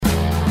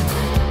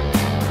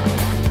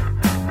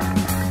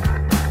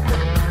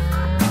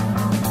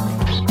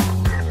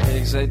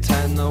they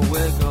tend to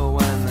wiggle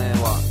when they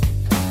walk.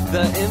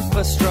 The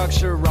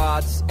infrastructure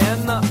rots,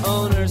 and the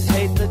owners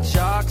hate the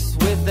jocks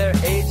with their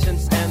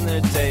agents and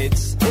their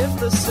dates. If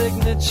the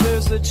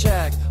signatures are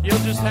checked, you'll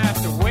just have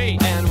to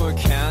wait. And we're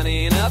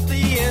counting up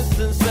the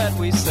instants that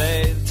we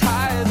saved.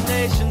 Tired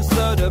nation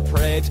so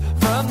depraved.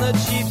 From the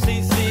cheap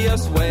seats, see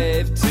us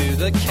wave to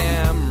the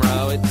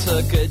camera. It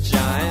took a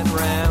giant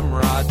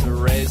ramrod to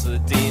raise the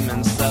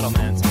demon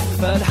settlement.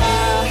 But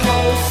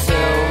hi-ho,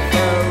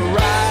 silver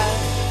ride.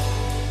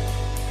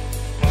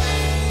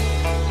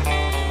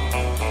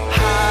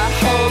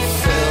 Hi-ho,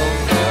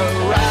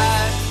 silver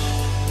ride.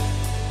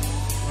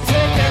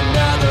 Take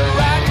another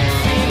ride to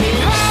see me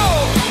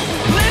home.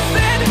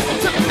 Listen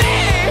to me.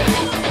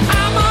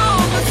 I'm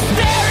on the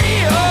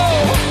stereo.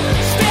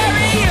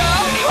 Stereo.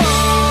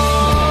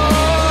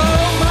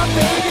 My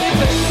baby,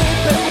 baby,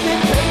 baby,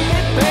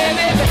 baby,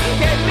 baby,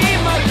 get me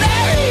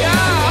malaria.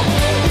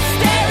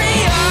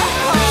 Stereo.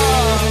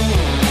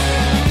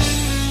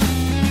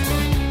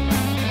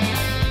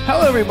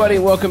 Hello, everybody,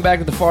 and welcome back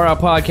to the Far Out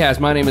Podcast.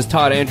 My name is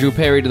Todd Andrew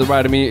Perry. To the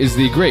right of me is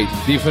the great,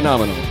 the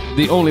phenomenal,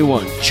 the only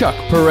one, Chuck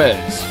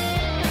Perez.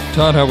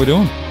 Todd, how we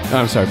doing? Oh,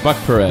 I'm sorry, Buck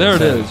Perez. There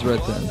it is, right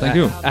there. Thank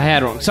you. I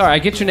had it wrong. Sorry, I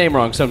get your name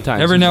wrong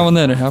sometimes. Every now and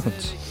then it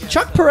happens.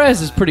 Chuck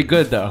Perez is pretty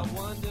good, though.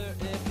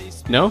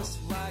 No?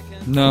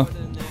 No.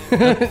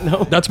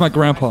 No? That's my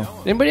grandpa.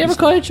 Anybody ever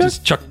call you Chuck?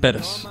 Just Chuck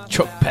Bettis.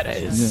 Chuck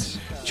Perez. Yes.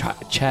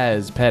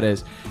 Chaz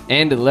Perez.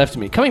 And to the left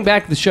of me. Coming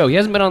back to the show. He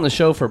hasn't been on the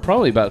show for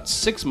probably about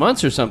 6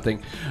 months or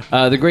something.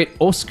 The great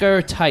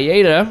Oscar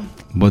Tayeda.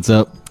 What's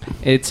up?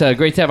 It's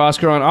great to have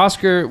Oscar on.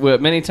 Oscar,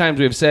 many times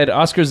we've said,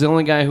 Oscar's the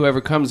only guy who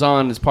ever comes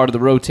on as part of the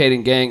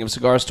rotating gang of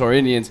Cigar Store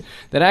Indians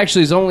that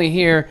actually is only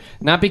here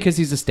not because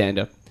he's a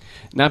stand-up,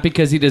 not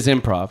because he does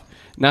improv,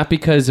 not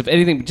because of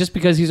anything, but just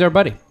because he's our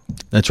buddy.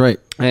 That's right.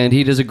 And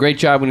he does a great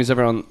job when he's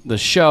ever on the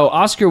show.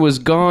 Oscar was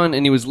gone,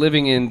 and he was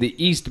living in the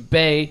East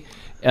Bay,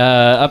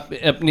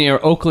 up near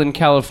Oakland,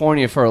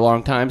 California for a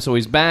long time. So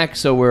he's back,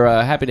 so we're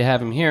happy to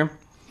have him here.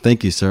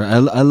 Thank you, sir.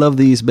 I love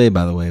the East Bay,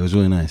 by the way. It was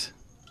really nice.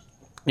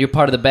 You're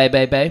part of the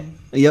Bay?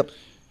 Yep.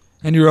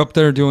 And you're up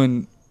there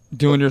doing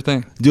your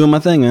thing. Doing my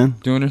thing, man.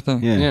 Doing your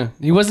thing. Yeah. Yeah.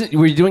 He wasn't.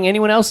 Were you doing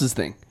anyone else's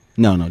thing?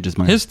 No, just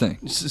mine. His thing.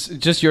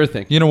 Just your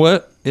thing. You know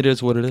what? It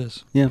is what it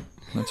is. Yeah.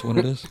 That's what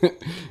it is.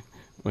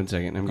 1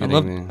 second. I'm I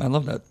getting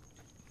love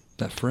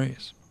that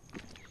phrase.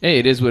 Hey,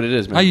 it is what it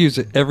is, man. I use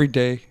it every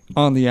day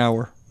on the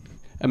hour.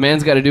 A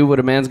man's got to do what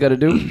a man's got to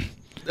do.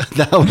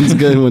 That one's a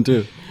good one,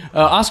 too.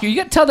 Oscar, you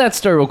got to tell that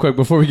story real quick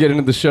before we get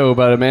into the show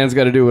about a man's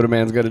got to do what a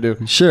man's got to do.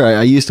 Sure.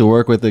 I used to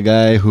work with a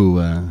guy who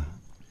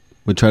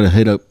would try to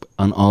hit up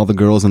on all the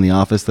girls in the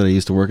office that I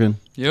used to work in.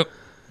 Yep.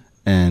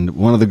 And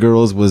one of the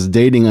girls was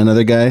dating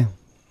another guy.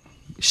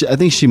 I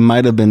think she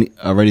might have been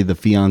already the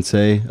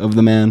fiance of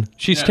the man.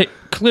 She's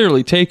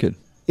clearly taken.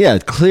 Yeah,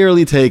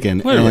 clearly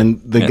taken. Clearly.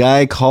 And the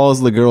guy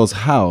calls the girl's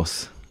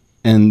house,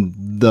 and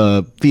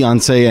the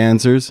fiance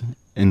answers,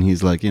 and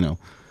he's like, yeah,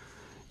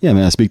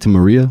 may I speak to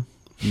Maria?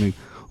 I'm like,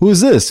 who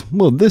is this?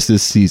 Well, this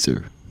is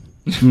Caesar.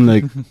 I'm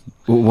like,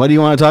 well, why do you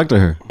want to talk to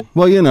her?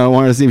 Well, I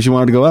wanted to see if she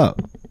wanted to go out.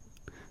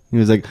 He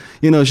was like,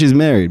 she's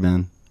married,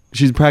 man.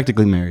 She's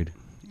practically married.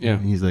 Yeah.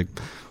 And he's like,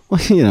 well,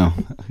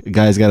 a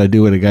guy's got to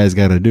do what a guy's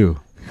got to do.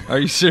 Are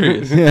you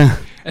serious? Yeah.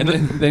 And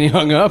then he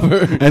hung up?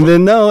 Or? And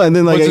then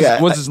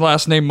like... What's his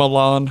last name?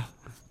 Milan?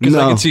 Because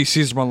I No. can see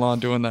Caesar Milan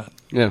doing that.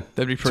 Yeah.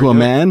 That'd be pretty To a good.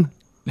 man?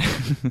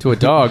 To a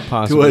dog,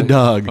 possibly. To a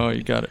dog. Oh,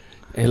 you got it.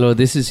 Hello,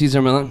 this is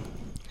Cesar Milan.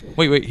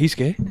 Wait, he's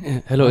gay?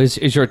 Hello,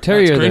 is your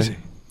terrier That's there?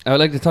 crazy. I would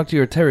like to talk to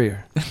your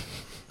terrier.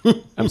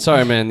 I'm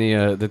sorry, man.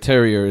 The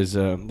terrier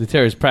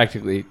is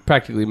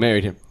practically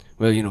married him.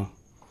 Well,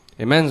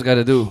 a man's got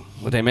to do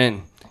what a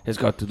man has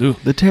got to do.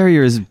 The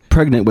terrier is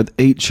pregnant with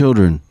 8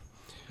 children.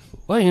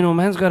 Well,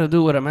 man's got to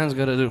do what a man's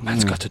got to do.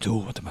 Man's got to do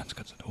what the man's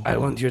got to do. I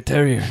want your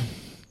terrier.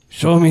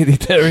 Show me the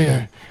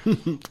terrier.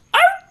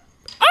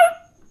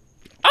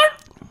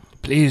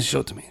 Please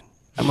show to me.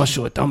 I must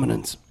show it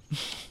dominance.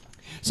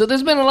 So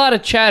there's been a lot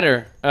of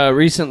chatter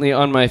recently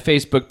on my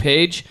Facebook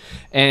page,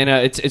 and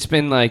it's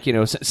been like,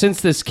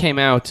 since this came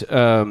out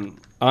on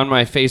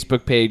my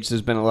Facebook page,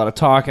 there's been a lot of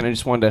talk, and I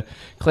just wanted to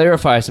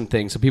clarify some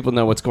things so people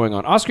know what's going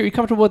on. Oscar, are you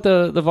comfortable with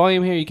the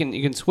volume here? You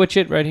can switch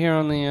it right here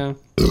on the...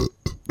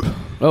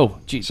 Oh,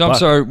 geez. So I'm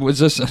sorry. Was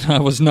this?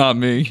 That was not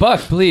me. Buck,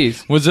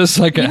 please. Was this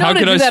like? You know how to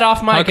could do I? that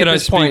off mic how could at I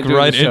this point speak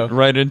during the show.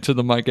 right into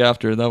the mic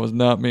after? That was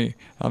not me.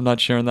 I'm not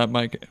sharing that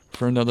mic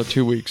for another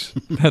 2 weeks.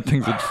 That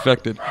thing's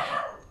infected.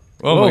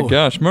 Oh Whoa. my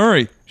gosh,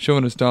 Murray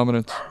showing his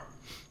dominance.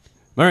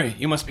 Murray,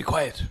 you must be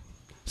quiet.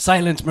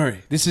 Silence,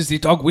 Murray. This is the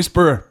dog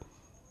whisperer.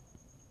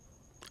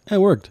 It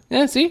worked.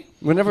 Yeah, see?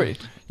 Whenever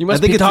you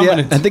must I think be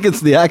dominant. I think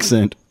it's the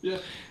accent.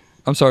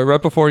 I'm sorry.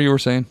 Right before you were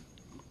saying.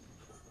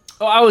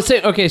 Oh, I was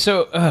saying, okay,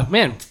 so,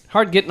 man,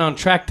 hard getting on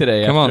track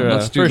today. Come after, on,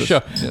 let's do first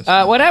this. show.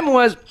 Yes. What happened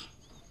was,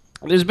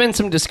 there's been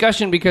some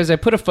discussion because I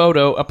put a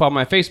photo up on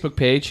my Facebook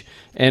page,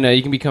 and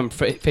you can become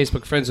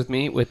Facebook friends with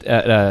me with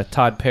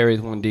Todd Perry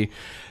with 1D.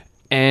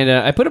 And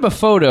I put up a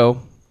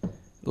photo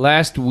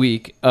last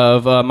week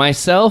of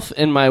myself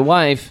and my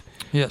wife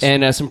Yes.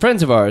 and some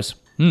friends of ours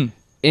Hmm.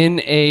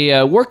 in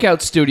a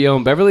workout studio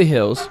in Beverly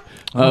Hills,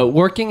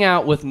 working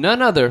out with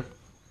none other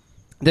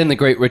than the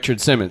great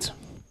Richard Simmons.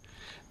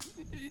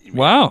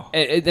 Wow.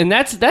 And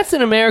that's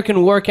an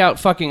American workout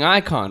fucking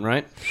icon,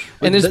 right?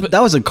 And there's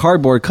That was a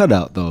cardboard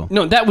cutout, though.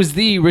 no, that was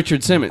the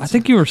Richard Simmons. I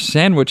think you were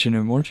sandwiching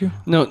him, weren't you?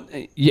 No,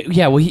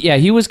 yeah, well,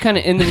 he was kind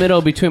of in the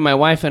middle between my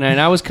wife and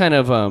I was kind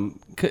of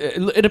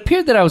it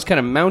appeared that I was kind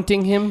of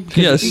mounting him.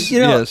 Yes. You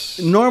know, yes.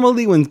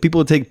 normally when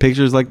people take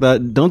pictures like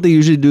that, don't they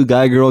usually do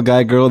guy, girl?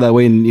 That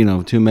way,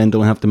 two men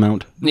don't have to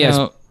mount. Yes.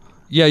 No.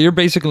 Yeah, you're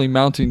basically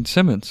mounting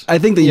Simmons. I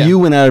think that Yeah. you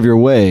went out of your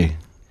way.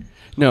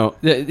 No,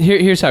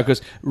 here's how it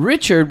goes.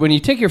 Richard, when you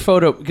take your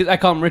photo, because I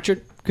call him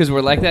Richard because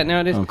we're like that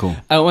nowadays. Oh, cool.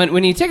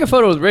 When you take a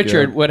photo with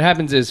Richard, Yeah. what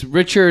happens is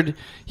Richard,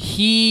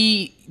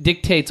 he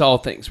dictates all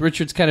things.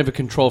 Richard's kind of a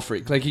control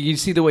freak. Like you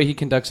see the way he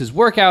conducts his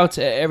workouts,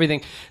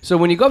 everything. So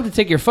when you go up to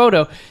take your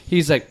photo,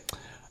 he's like,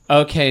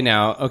 okay,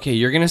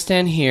 you're going to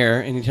stand here.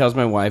 And he tells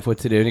my wife what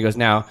to do. And he goes,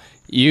 now,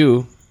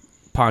 you,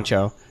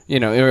 Poncho, or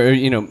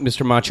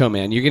Mr. Macho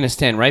Man, you're going to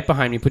stand right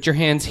behind me, put your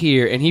hands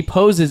here, and he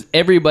poses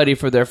everybody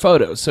for their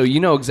photos. So you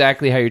know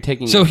exactly how you're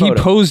taking So your he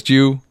photo. posed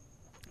you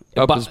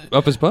up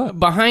Bu- his butt.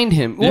 Behind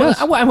him.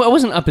 Yes. Well, I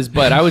wasn't up his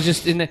butt. I was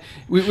just in the...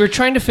 We were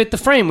trying to fit the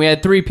frame. We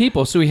had 3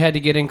 people, so we had to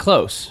get in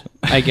close,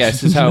 I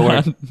guess, is how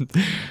it worked.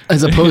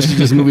 As opposed to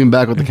just moving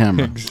back with the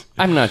camera.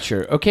 I'm not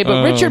sure. Okay,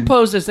 but Richard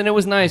posed us, and it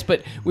was nice,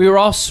 but we were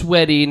all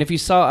sweaty, and if you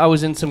saw, I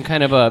was in some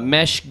kind of a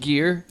mesh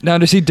gear. Now,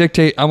 does he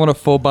dictate, I want a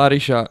full body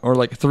shot or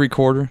like a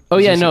 3/4? Oh,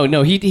 yeah,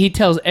 no. He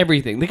tells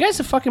everything. The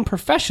guy's a fucking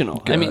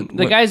professional. I mean,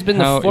 the guy's been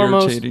how the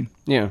foremost... irritating.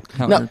 Yeah.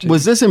 How Now, irritating.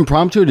 was this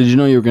impromptu or did you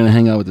know you were going to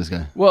hang out with this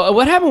guy? Well,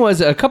 what happened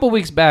was a couple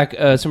weeks back,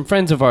 some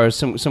friends of ours,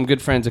 some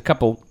good friends, a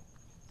couple,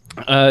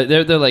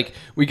 they're like,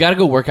 we got to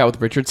go work out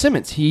with Richard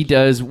Simmons. He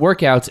does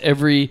workouts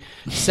every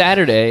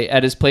Saturday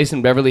at his place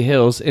in Beverly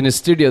Hills in his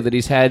studio that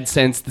he's had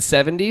since the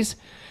 70s.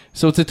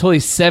 So it's a totally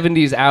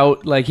 70s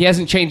out. Like he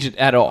hasn't changed it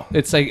at all.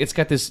 It's like it's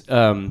got this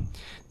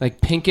like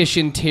pinkish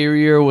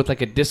interior with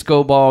like a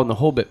disco ball and the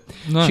whole bit.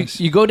 Nice.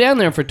 So you go down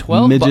there for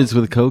 12 Midgets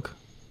with Coke?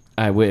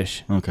 I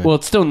wish. Okay. Well,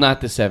 it's still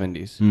not the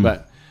 70s,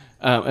 but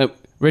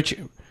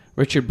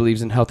Richard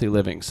believes in healthy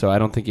living, so I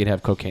don't think he'd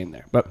have cocaine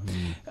there. But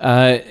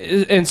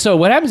and so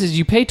what happens is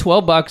you pay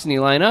 $12 and you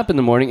line up in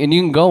the morning, and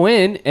you can go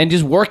in and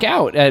just work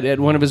out at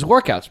one of his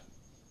workouts.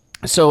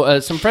 So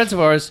some friends of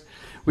ours,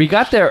 we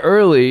got there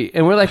early,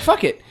 and we're like,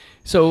 fuck it.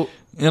 So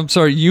I'm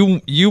sorry,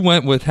 you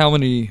went with how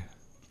many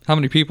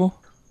people?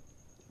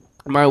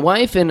 my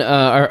wife and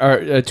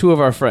our 2 of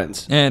our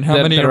friends, And how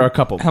that, many that are a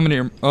couple, How many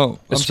are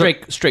a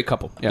straight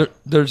couple. Yeah.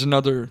 There's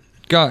another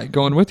guy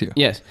going with you.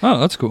 Yes. Oh,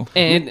 that's cool.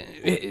 And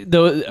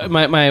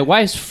my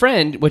wife's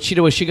friend, what she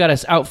did was she got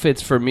us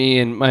outfits for me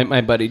and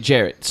my buddy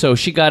Jarrett. So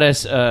she got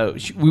us.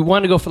 We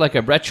wanted to go for like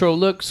a retro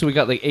look, so we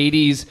got like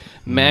 80s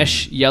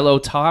mesh yellow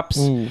tops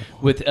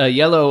with a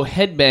yellow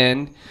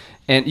headband,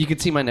 and you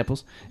could see my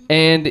nipples,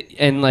 and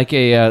like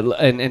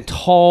and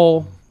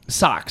tall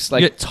socks,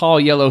 like tall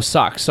yellow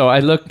socks. So I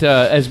looked,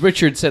 as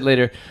Richard said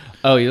later,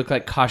 oh, you look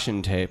like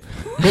caution tape.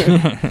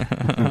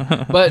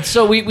 But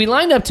so we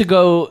lined up to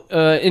go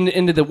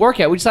into the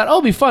workout. We just thought, oh,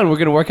 it'll be fun. We're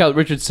going to work out with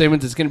Richard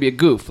Simmons. It's going to be a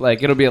goof.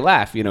 Like, it'll be a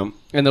laugh, And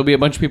there'll be a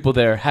bunch of people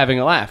there having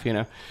a laugh,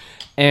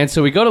 And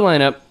so we go to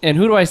line up, and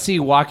who do I see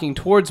walking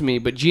towards me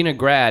but Gina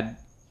Grad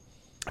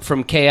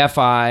from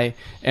KFI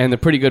and the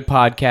Pretty Good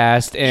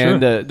Podcast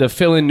and the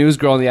fill-in news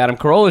girl on the Adam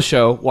Carolla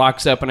Show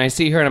walks up, and I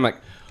see her, and I'm like,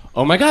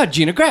 oh, my God,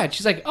 Gina Grad.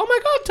 She's like, oh, my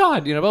God,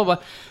 Todd, blah, blah.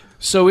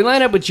 So we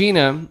line up with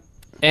Gina,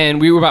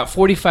 and we were about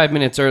 45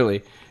 minutes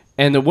early.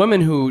 And the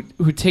woman who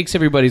takes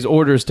everybody's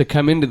orders to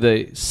come into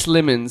the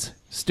Slimmons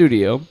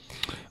studio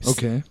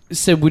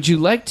said, would you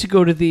like to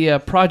go to the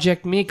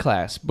Project Me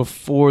class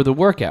before the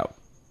workout?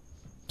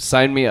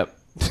 Sign me up.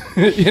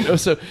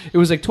 So it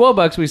was like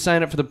 $12. We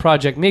signed up for the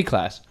Project Me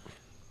class.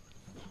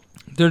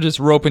 They're just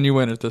roping you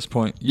in at this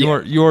point.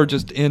 Yeah. You're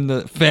just in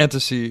the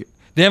fantasy.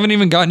 They haven't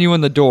even gotten you in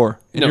the door,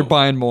 and No. you're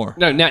buying more.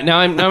 No, now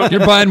I'm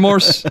You're buying more.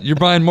 You're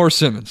buying more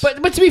Simmons.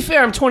 But to be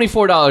fair, I'm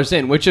 $24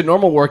 in, which a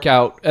normal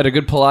workout at a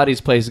good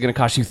Pilates place is going to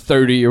cost you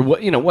 $30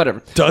 or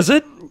whatever. Does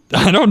it?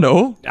 I don't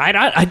know.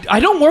 I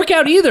don't work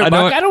out either,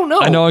 Buck. I don't know.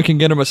 I know I can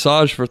get a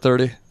massage for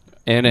 $30.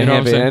 And a You know what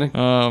I'm saying? heavy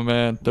Oh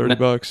man,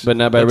 $30. but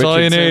not by That's all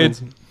you Richard need.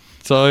 Simmons.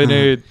 That's all you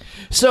need.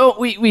 So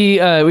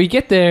we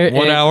get there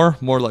 1 and- hour,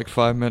 more like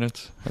 5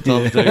 minutes. That's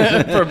all it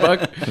takes. for a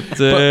buck.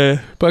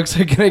 That's, Buck's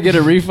like, can I get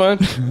a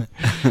refund?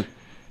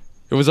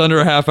 It was under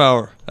a half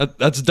hour.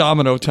 That's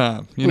domino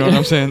time. You know what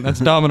I'm saying? That's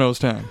Domino's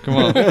time. Come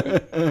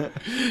on.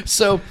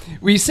 So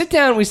we sit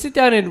down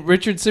in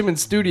Richard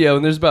Simmons' studio,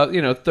 and there's about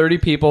 30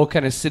 people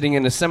kind of sitting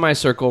in a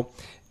semicircle,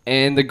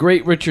 and the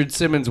great Richard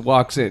Simmons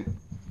walks in,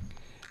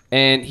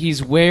 and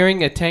he's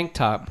wearing a tank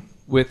top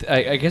with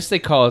I guess they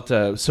call it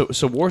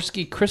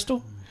Swarovski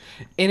crystal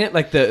in it,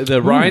 like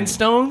the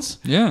rhinestones.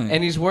 Yeah.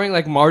 And he's wearing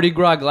like Mardi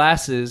Gras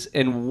glasses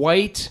and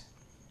white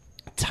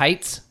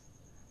tights.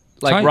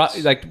 Like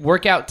Tights. like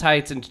workout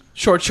tights and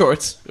short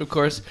shorts, of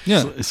course.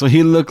 Yeah. So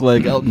he looked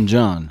like Elton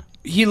John.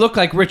 he looked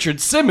like Richard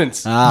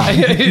Simmons. You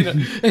know?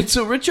 And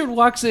so Richard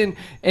walks in,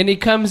 and he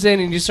comes in,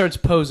 and he starts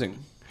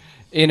posing.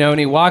 You know, and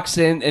he walks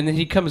in, and then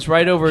he comes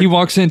right over. He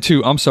walks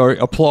into, I'm sorry,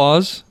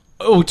 applause.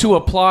 Oh, to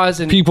applause.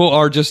 And People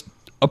are just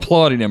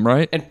applauding him,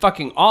 right? and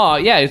fucking awe.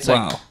 Yeah, it's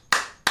Wow. like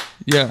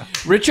Yeah.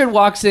 Richard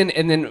walks in,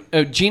 and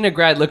then Gina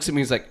Grad looks at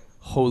me. He's like,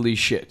 "Holy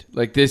shit!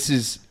 Like this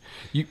is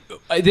you."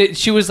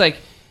 She was like,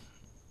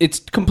 "It's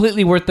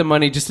completely worth the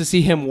money just to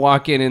see him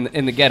walk in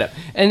the getup."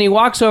 And he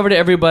walks over to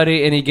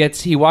everybody, and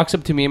he walks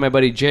up to me and my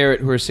buddy Jarrett,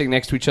 who are sitting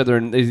next to each other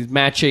in these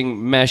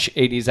matching mesh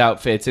 '80s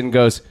outfits, and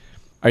goes,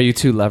 "Are you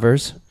two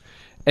lovers?"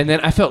 And then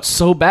I felt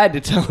so bad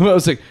to tell him. I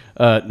was like,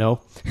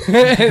 "No."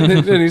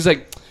 and he's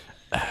like,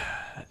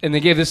 and they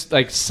gave this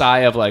like sigh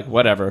of like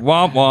whatever.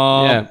 Womp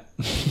womp. Yeah.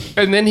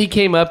 And then he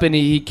came up and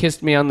he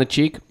kissed me on the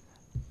cheek.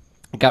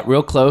 Got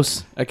real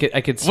close. I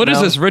could smell. What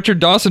is this, Richard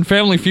Dawson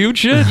Family Feud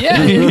shit?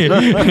 Yeah.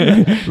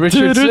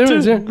 Richard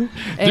Simmons.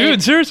 Yeah.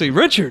 Dude, seriously,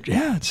 Richard.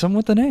 Yeah, it's someone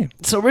with the name.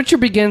 So Richard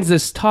begins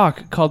this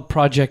talk called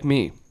Project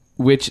Me,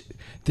 which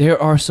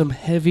there are some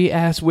heavy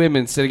ass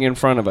women sitting in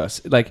front of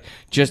us, like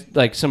just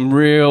like some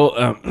real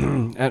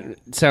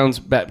sounds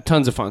bad,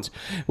 tons of funds.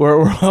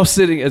 We're all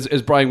sitting, as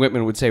Brian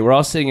Whitman would say, we're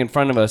all sitting in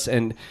front of us,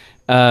 and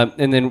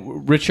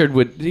then Richard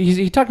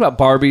he talked about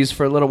Barbies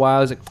for a little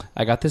while. He's like,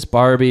 I got this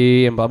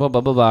Barbie and blah blah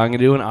blah blah blah. I'm gonna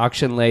do an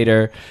auction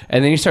later,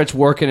 and then he starts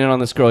working in on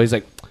this girl. He's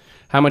like,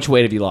 how much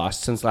weight have you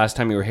lost since last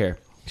time you were here?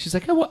 She's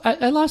like,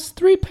 I lost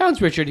 3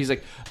 pounds, Richard. He's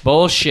like,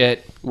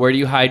 bullshit. Where do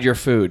you hide your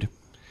food?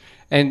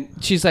 And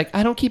she's like,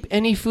 I don't keep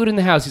any food in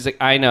the house. He's like,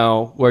 I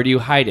know. Where do you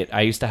hide it?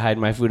 I used to hide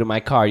my food in my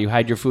car. You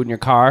hide your food in your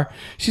car?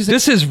 She's like,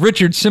 This is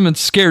Richard Simmons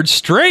scared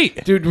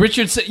straight. dude,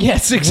 Richard said,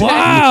 yes, exactly.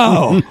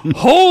 Wow.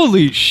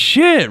 Holy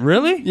shit,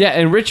 really? Yeah,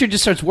 and Richard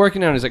just starts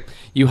working on it. He's like,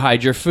 you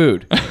hide your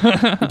food.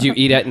 Do you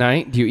eat at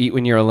night? Do you eat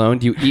when you're alone?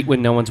 Do you eat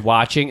when no one's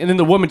watching? And then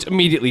the woman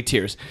immediately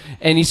tears.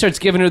 And he starts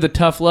giving her the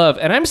tough love.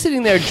 And I'm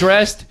sitting there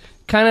dressed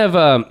kind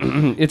of,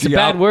 it's a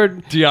bad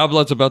word.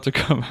 Diablo's about to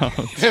come out.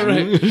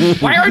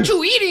 Right. Why aren't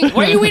you eating?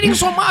 Why are you eating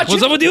so much?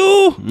 What's up with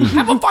you?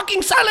 Have a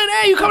fucking salad,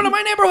 eh? You come to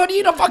my neighborhood,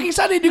 eat a fucking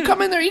salad. You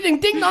come in there eating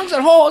ding-dongs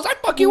and holes. I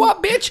fuck you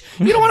up, bitch.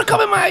 You don't want to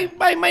come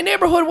in my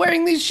neighborhood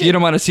wearing these shit. You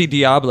don't want to see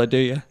Diablo, do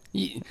you?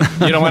 You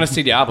don't want to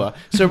see Diablo.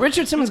 So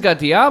Richard Simmons got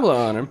Diablo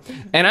on him,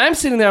 and I'm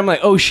sitting there, I'm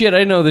like, oh shit, I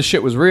didn't know this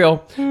shit was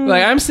real.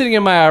 Like, I'm sitting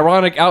in my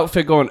ironic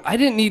outfit going, I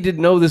didn't need to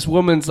know this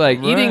woman's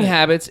like eating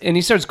habits. And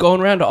he starts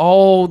going around to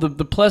all the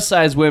plus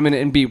size women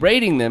and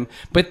berating them.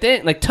 But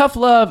then like tough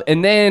love,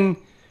 and then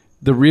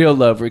the real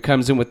love where he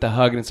comes in with the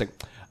hug, and it's like,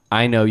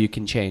 I know you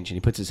can change. And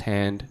he puts his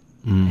hand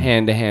to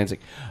hand. It's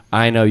like,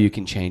 I know you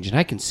can change, and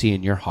I can see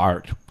in your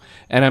heart.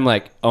 And I'm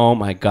like, oh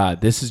my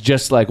God, this is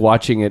just like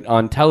watching it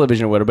on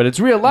television or whatever, but it's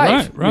real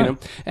life. Right. You know?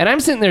 And I'm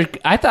sitting there,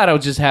 I thought I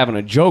was just having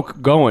a joke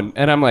going.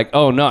 And I'm like,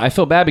 oh no, I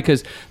feel bad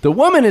because the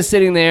woman is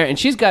sitting there and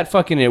she's got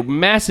fucking a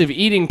massive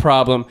eating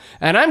problem.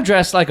 And I'm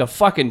dressed like a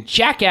fucking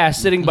jackass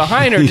sitting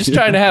behind her just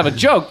trying to have a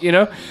joke, you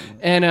know?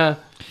 And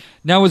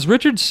Now, was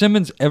Richard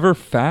Simmons ever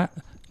fat?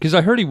 Because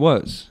I heard he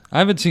was. I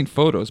haven't seen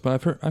photos, but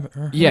I've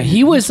heard yeah,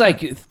 he was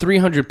like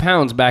 300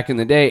 pounds back in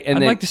the day. And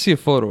I'd then, like to see a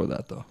photo of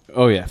that, though.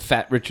 oh yeah,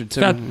 Fat Richard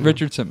Fat Simmons.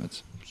 Richard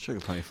Simmons. Sure,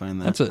 could probably find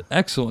that. That's an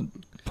excellent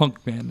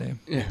punk band name.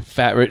 Yeah,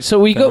 Fat Rich. So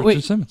we Fat go.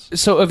 Richard Simmons.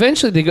 So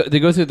eventually they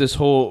go through this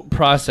whole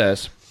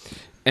process,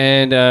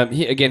 and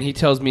he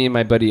tells me and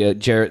my buddy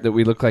Jarrett that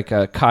we look like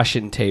a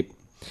caution tape,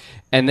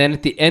 and then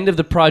at the end of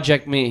the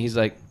Project Me, he's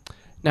like,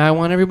 "Now I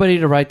want everybody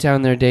to write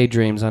down their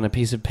daydreams on a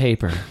piece of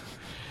paper."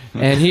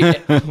 And he,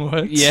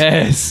 What?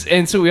 yes,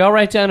 and so we all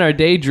write down our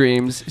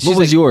daydreams. She's what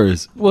was like,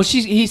 yours? Well,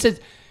 he said,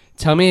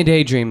 "Tell me a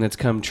daydream that's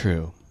come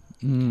true,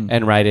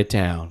 and write it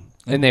down."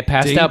 And they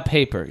passed out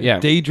paper.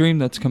 Yeah. Daydream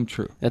that's come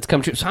true. That's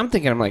come true. So I'm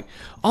thinking, I'm like,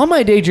 all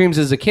my daydreams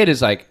as a kid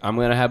is like, I'm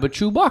gonna have a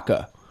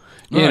Chewbacca.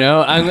 You Right.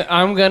 know,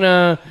 I'm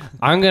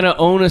gonna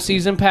own a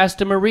season pass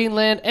to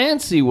Marineland and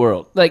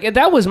SeaWorld. Like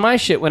that was my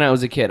shit when I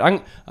was a kid.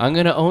 I'm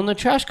gonna own the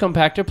trash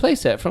compactor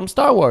playset from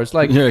Star Wars.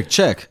 Like You're like,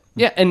 check.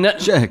 yeah, and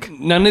Check.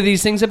 none of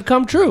these things have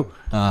come true.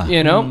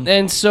 You know,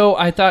 and so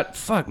I thought,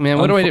 fuck, man,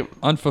 what do I do?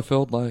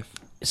 Unfulfilled life.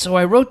 So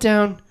I wrote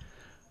down,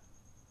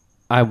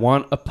 I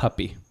want a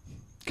puppy.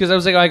 Because I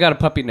was like, oh, I got a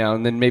puppy now,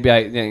 and then maybe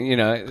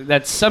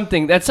that's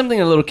something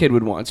a little kid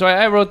would want. So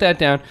I wrote that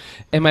down,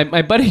 and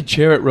my buddy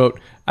Jarrett wrote,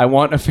 I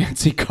want a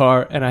fancy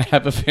car, and I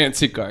have a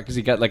fancy car, because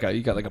he got like a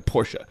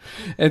Porsche.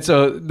 And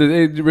so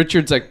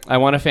Richard's like, I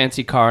want a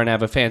fancy car, and I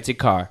have a fancy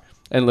car.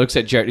 And looks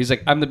at Jarrett. He's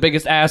like, I'm the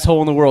biggest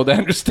asshole in the world. I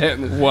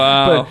understand this.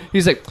 Wow. But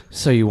he's like,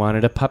 so you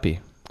wanted a puppy.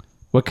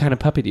 What kind of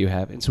puppy do you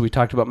have? And so we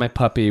talked about my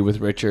puppy with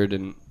Richard,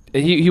 and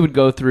he would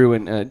go through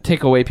and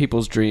take away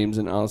people's dreams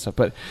and all that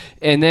stuff.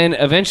 And then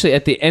eventually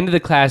at the end of the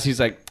class, he's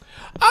like,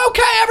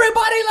 okay,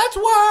 everybody, let's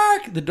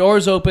work. The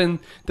doors open.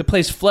 The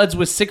place floods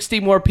with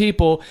 60 more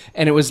people,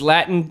 and it was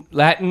Latin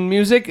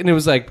music, and it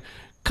was like,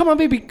 come on,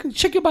 baby,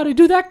 shake your body,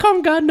 do that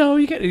conga. No,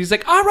 you can't. He's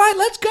like, all right,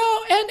 let's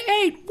go. And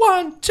 8,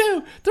 1,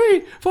 2,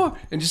 3, 4,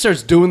 and just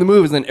starts doing the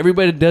moves. And then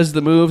everybody does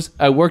the moves.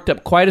 I worked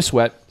up quite a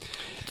sweat.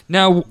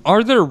 Now,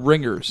 are there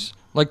ringers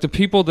Like the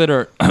people that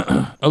are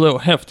a little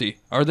hefty,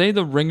 are they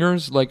the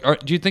ringers? Like,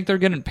 do you think they're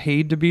getting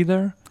paid to be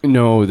there?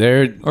 No,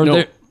 they're Or no.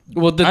 they're-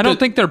 Well, I don't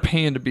think they're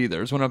paying to be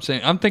there. Is what I'm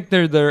saying. I think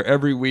they're there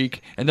every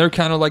week, and they're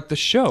kind of like the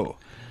show.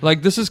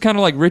 Like this is kind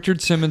of like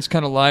Richard Simmons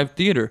kind of live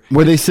theater.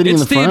 Were they sitting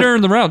It's in the front? theater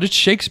in the round. It's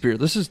Shakespeare.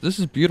 This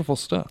is beautiful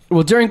stuff.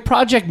 Well, during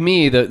Project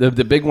Me,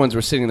 the big ones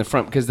were sitting in the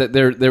front because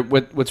they're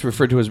what's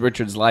referred to as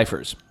Richard's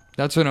lifers.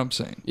 That's what I'm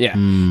saying. Yeah,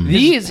 Hmm.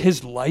 these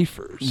His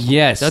lifers.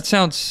 yes, That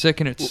sounds sick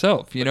in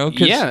itself, you know?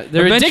 'Cause yeah,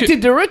 they're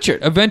addicted to Richard.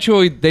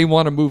 Eventually, they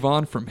want to move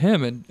on from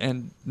him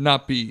and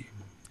not be.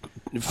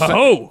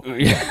 Oh,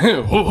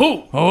 Ho,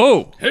 ho.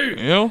 oh, hey, you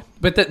know?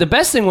 But the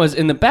best thing was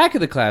in the back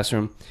of the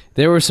classroom,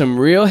 there were some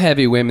real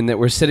heavy women that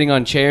were sitting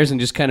on chairs and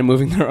just kind of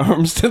moving their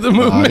arms to the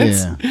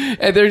movements. yeah.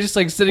 And they're just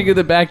like sitting in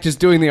the back, just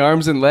doing the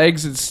arms and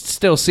legs and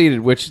still seated,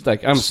 which,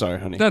 like, I'm sorry,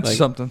 honey. That's Like,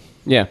 something.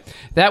 Yeah,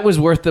 that was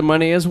worth the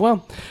money as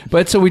well.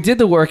 But so we did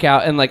the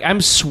workout, and like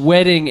I'm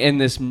sweating in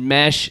this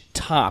mesh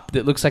top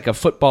that looks like a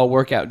football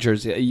workout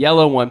jersey, a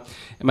yellow one.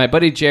 And my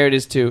buddy Jared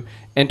is too.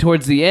 And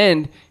towards the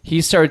end,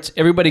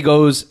 everybody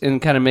goes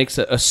and kind of makes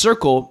a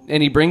circle,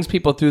 and he brings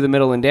people through the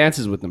middle and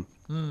dances with them.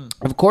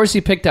 Of course, he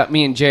picked up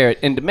me and Jarrett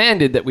and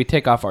demanded that we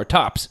take off our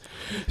tops.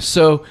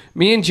 So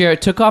me and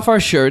Jarrett took off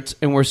our shirts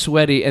and we're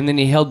sweaty, and then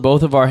he held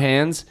both of our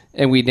hands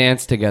and we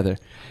danced together.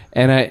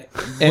 And What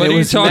it are you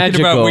was talking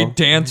magical. about? We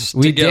danced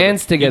We together.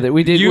 danced together.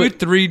 We did. You what-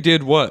 three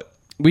did what?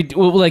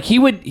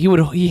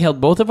 he held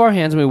both of our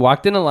hands and we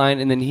walked in a line,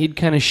 and then he'd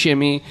kind of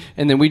shimmy,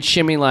 and then we'd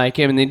shimmy like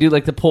him, and they'd do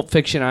like the Pulp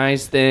Fiction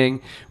eyes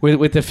thing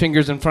with the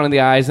fingers in front of the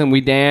eyes, and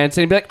we dance,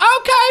 and he'd be like,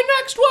 okay,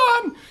 next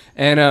one.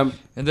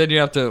 And then you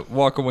have to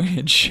walk away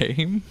in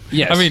shame?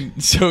 Yes. I mean,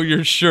 so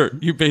your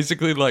shirt, you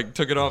basically like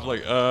took it off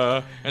like,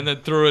 and then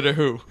threw it at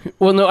who?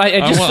 well, no, I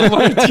just I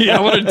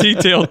want a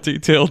detailed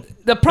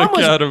the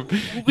problem account was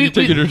of you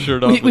taking your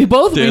shirt off. we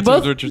both dancing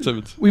with Richard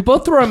Simmons. we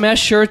both threw our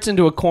mesh shirts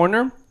into a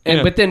corner.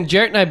 Yeah. But then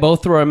Jarrett and I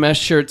both threw our mesh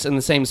shirts in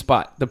the same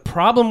spot. The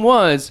problem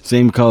was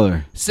Same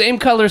color. same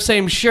color,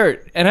 same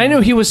shirt. And I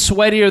knew he was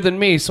sweatier than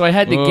me, so I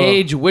had to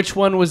gauge which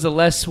one was the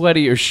less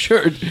sweatier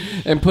shirt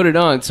and put it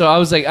on. So I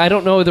was like, I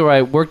don't know whether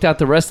I worked out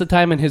the rest of the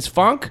time in his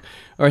funk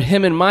or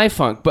him in my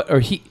funk,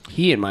 or he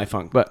in my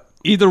funk. But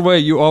Either way,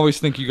 you always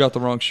think you got the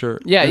wrong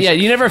shirt. yeah,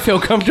 you never feel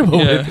comfortable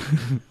with it.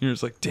 Yeah. You're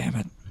just like, damn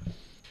it.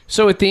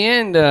 So at the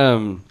end,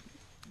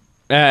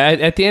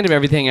 at the end of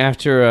everything,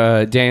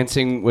 after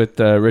dancing with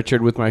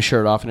Richard with my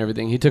shirt off and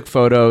everything, he took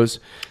photos.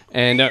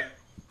 And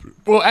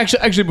well,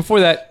 actually, before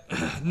that,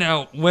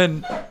 Now,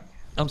 when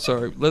I'm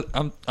sorry,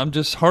 I'm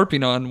just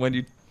harping on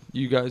when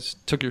you guys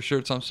took your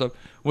shirts off stuff.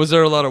 Was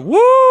there a lot of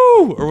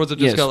woo, or was it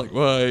just Yes. kind of like,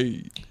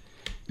 why?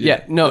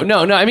 yeah, no.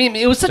 I mean,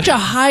 it was such a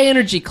high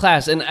energy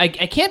class, and I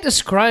can't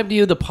describe to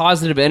you the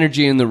positive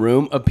energy in the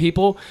room of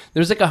people.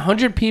 There's like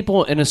 100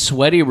 people in a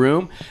sweaty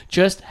room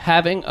just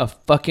having a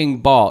fucking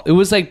ball. It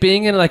was like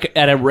being in like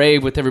at a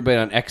rave with everybody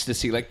on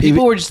ecstasy. Like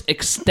people were just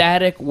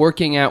ecstatic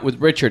working out with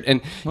Richard,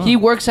 and he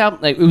works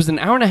out like it was an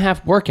hour and a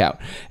half workout,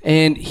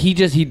 and he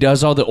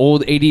does all the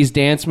old 80s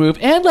dance move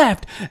and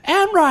left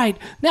and right.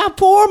 Now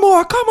 4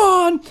 more, come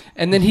on,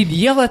 and then he'd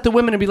yell at the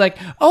women and be like,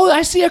 "Oh,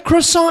 I see a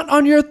croissant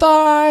on your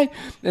thigh."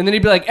 And then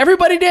he'd be like,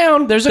 "Everybody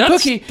down, there's a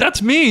cookie."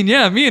 That's mean.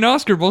 Yeah, me and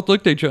Oscar both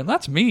looked at each other.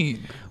 That's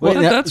mean. Wait,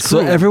 now- that's so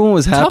cruel. everyone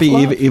was happy,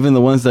 love. even the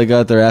ones that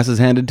got their asses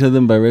handed to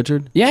them by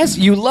Richard? Yes,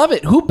 you love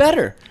it. Who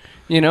better?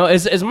 You know,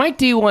 as Mike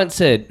D once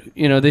said,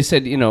 you know, they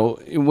said, you know,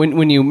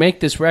 when you make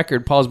this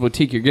record, Paul's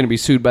Boutique, you're going to be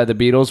sued by the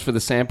Beatles for the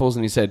samples.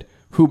 And he said,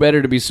 who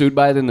better to be sued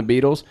by than the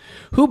Beatles?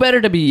 Who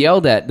better to be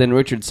yelled at than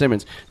Richard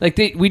Simmons? Like,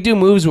 we do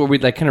moves where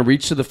we'd like kind of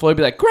reach to the floor and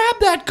be like, grab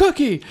that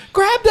cookie,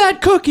 grab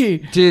that cookie.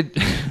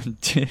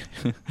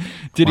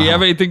 Did he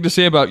have anything to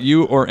say about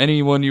you or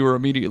anyone you were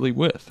immediately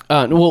with?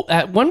 Well,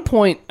 at one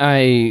point,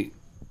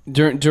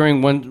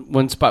 during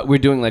one spot, we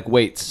were doing like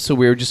weights, so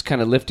we were just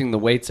kind of lifting the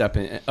weights up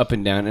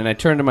and down. And I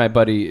turned to my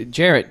buddy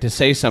Jarrett to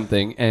say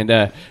something,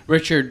 and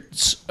Richard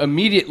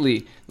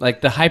immediately,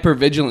 like the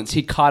hypervigilance,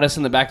 he caught us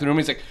in the back of the room.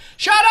 He's like,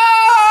 "Shut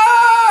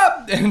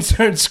up!" and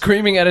started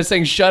screaming at us,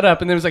 saying, "Shut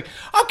up!" And then it was like,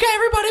 "Okay,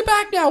 everybody,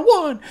 back now,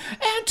 1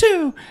 and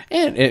 2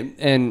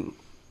 and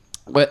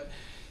but."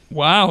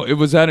 Wow, it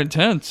was that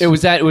intense. It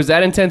was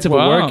that intense of a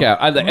Wow. workout.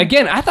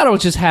 Again, I thought I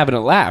was just having a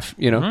laugh.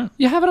 You know, Right.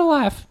 you having a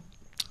laugh.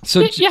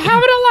 So You're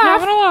having a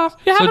laugh.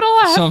 You're having a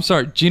laugh. So I'm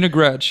sorry, Gina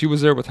Grad. She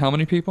was there with how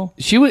many people?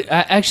 She was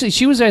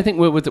she was there, I think,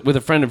 with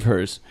a friend of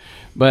hers.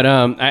 But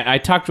I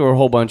talked to her a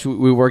whole bunch.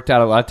 We worked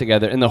out a lot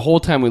together, and the whole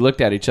time we looked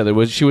at each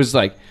other, she was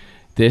like,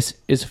 "This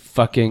is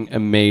fucking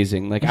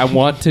amazing. Like, I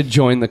want to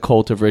join the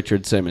cult of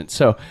Richard Simmons."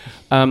 So,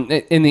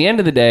 in the end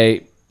of the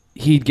day,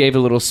 he gave a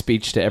little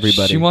speech to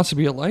everybody. She wants to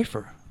be a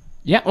lifer.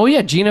 Yeah. Oh,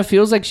 yeah. Gina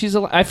feels like she's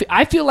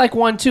I feel like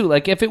one too.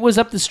 Like if it was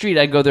up the street,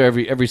 I'd go there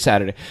every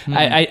Saturday.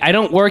 I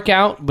don't work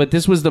out, but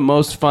this was the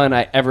most fun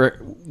I ever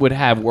would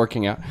have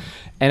working out.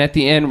 And at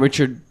the end,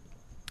 Richard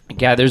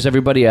gathers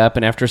everybody up,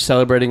 and after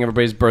celebrating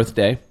everybody's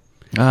birthday,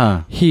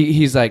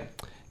 he's like,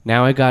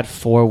 "Now I got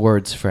 4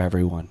 words for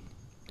everyone.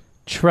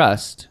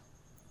 Trust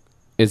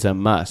is a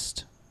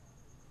must.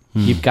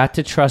 You've got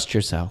to trust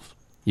yourself.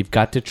 You've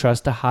got to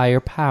trust a higher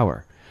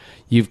power.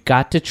 You've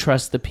got to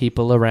trust the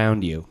people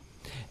around you.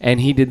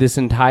 And he did this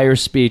entire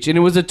speech, and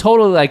it was a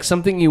total like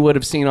something you would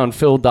have seen on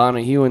Phil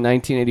Donahue in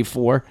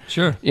 1984.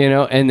 Sure. You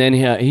know, and then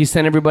he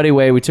sent everybody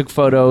away. We took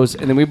photos,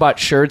 and then we bought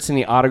shirts, and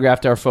he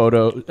autographed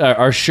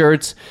our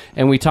shirts,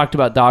 and we talked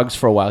about dogs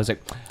for a while. He's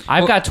like,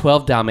 I've got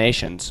 12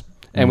 Dalmatians,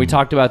 and we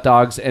talked about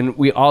dogs, and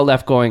we all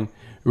left going,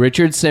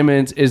 Richard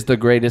Simmons is the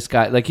greatest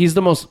guy. Like, he's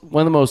one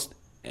of the most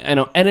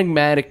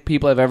enigmatic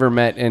people I've ever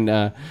met,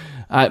 and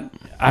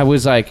I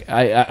was like,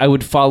 I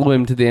would follow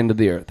him to the end of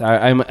the earth.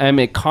 I'm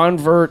a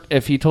convert.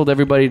 If he told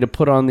everybody to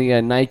put on the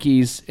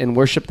Nikes and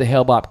worship the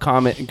Hale-Bopp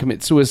comet and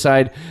commit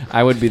suicide,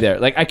 I would be there.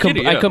 Like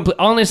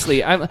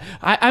honestly, I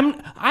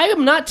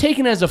am not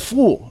taken as a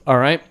fool. All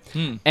right.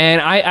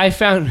 And I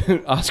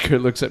found Oscar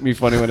looks at me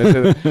funny when I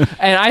say that,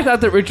 and I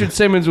thought that Richard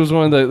Simmons was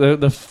one of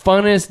the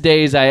funnest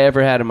days I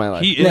ever had in my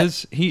life.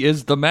 He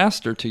is the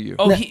master to you.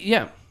 Oh,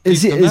 yeah.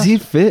 Is he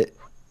fit?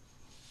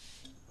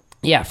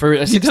 Yeah, for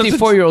a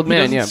 64-year-old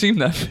man, he yeah. doesn't seem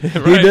that fit,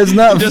 right? He does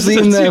not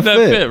seem that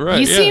fit. right?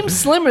 He seems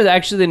slimmer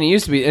actually than he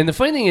used to be. And the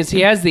funny thing is,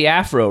 he has the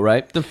afro,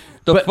 right? The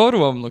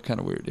photo of him looked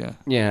kind of weird, yeah.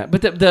 Yeah,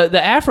 but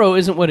the afro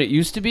isn't what it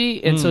used to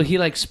be, and so he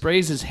like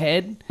sprays his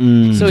head. So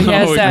he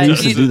has that. I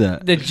used to do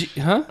that.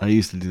 Huh? I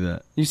used to do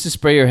that. You used to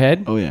spray your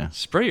head? Oh yeah.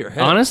 Spray your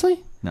head. Honestly?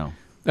 No.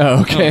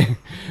 Oh, okay.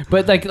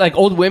 But like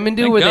old women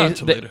do, Thank where God, they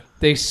Toledo.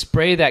 they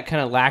spray that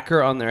kind of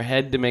lacquer on their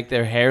head to make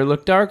their hair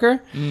look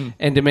darker,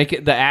 and to make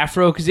it the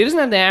afro, because he doesn't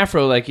have the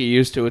afro like he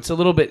used to. It's a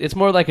little bit. It's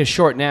more like a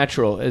short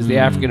natural, as the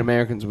African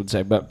Americans would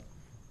say. But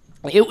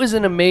it was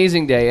an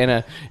amazing day, and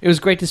it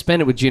was great to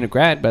spend it with Gina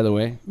Grad. By the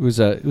way, it was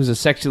a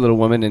sexy little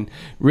woman, and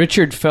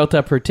Richard felt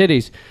up her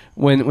titties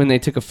when they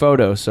took a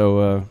photo.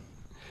 So,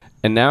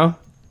 and now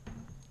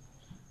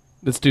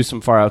let's do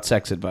some far out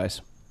sex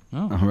advice.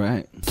 All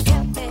right.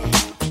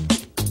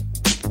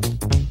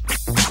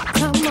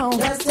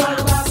 Let's talk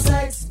about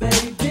sex,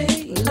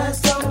 baby.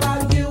 Let's talk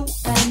about you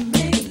and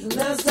me.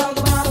 Let's talk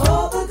about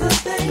all the good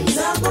things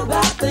and the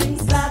bad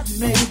things that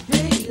may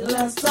be.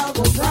 Let's talk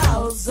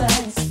about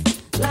sex.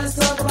 Let's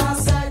talk about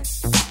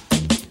sex.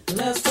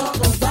 Let's talk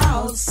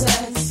about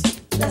sex.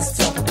 Let's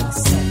talk about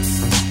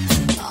sex.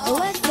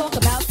 Let's talk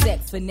about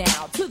sex for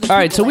now. All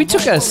right, so we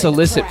took a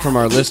solicit from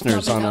our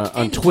listeners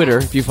on Twitter.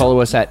 If you follow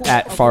us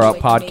at Far Out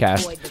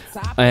Podcast,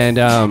 and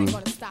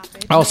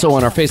also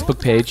on our Facebook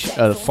page,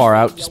 Far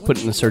Out, just put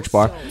it in the search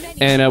bar.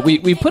 And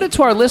we put it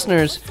to our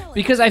listeners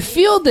because I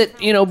feel that,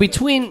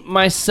 between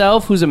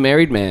myself, who's a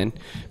married man,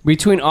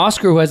 between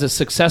Oscar, who has a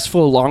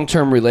successful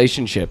long-term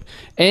relationship,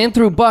 and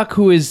through Buck,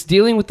 who is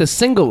dealing with the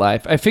single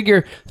life, I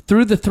figure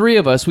through the three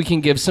of us, we can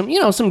give some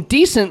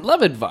decent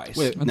love advice.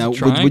 Wait, That's now, a would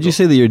triangle. you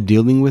say that you're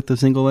dealing with the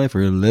single life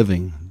or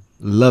loving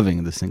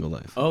the single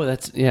life? Oh,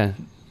 that's, yeah.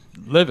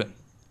 Living.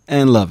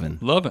 And loving.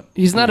 Loving.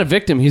 He's not a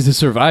victim, he's a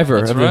survivor.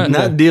 That's of the- right.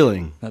 Not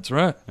dealing. That's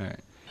right. All right.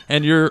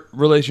 And your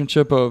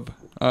relationship of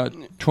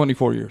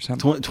 24 years. How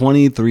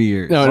 23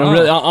 years. No, no, Wow.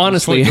 really,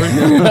 honestly,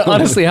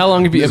 honestly, how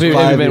long have you Just been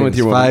 5 with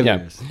your years, woman? 5 Yeah.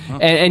 years.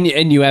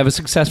 And you have a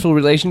successful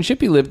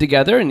relationship. You live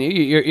together, and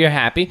you're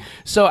happy.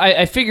 So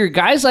I figure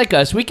guys like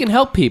us, we can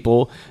help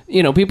people.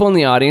 People in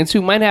the audience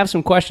who might have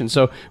some questions.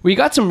 So we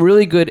got some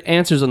really good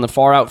answers on the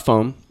Far Out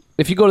phone.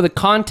 If you go to the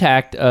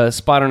contact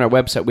spot on our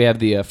website, we have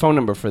the phone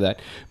number for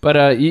that.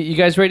 But you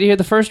guys ready to hear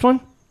the first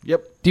one?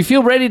 Yep. Do you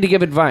feel ready to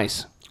give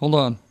advice? Hold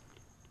on.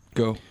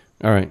 Go.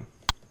 All right.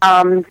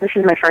 This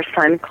is my first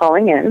time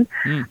calling in.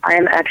 I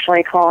am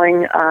actually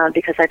calling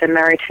because I've been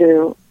married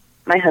to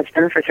my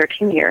husband for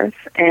 13 years,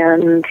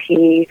 and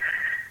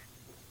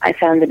I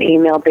found an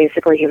email.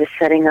 Basically, he was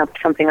setting up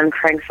something on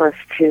Craigslist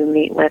to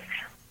meet with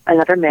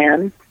another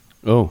man.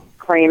 Oh.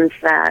 Claims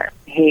that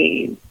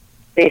he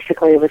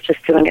basically was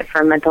just doing it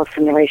for a mental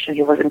simulation.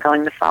 He wasn't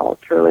going to follow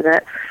through with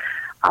it.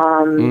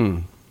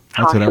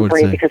 That's what I would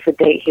Possibly say. because the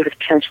date he was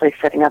potentially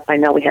setting up, I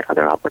know we had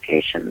other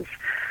obligations.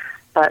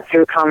 But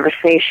through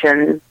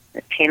conversation,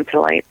 it came to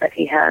light that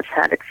he has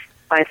had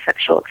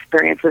bisexual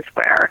experiences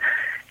where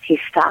he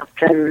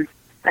stopped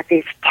at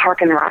these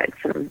park and rides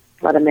and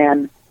let a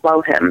man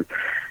blow him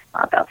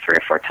about 3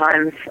 or 4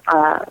 times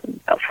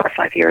about 4 or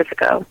 5 years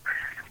ago.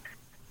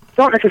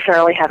 Don't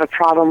necessarily have a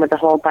problem with the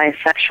whole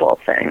bisexual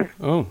thing,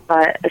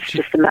 but it's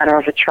just a matter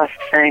of a trust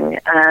thing,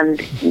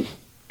 and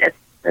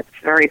it's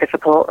very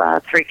difficult.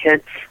 3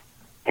 kids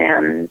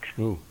and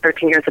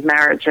 13 years of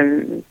marriage,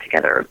 and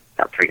together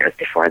about 3 years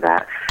before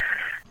that.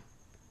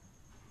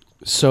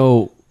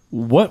 So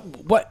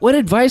what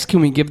advice can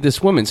we give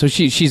this woman? So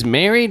she's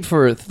married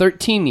for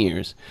 13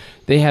 years.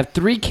 They have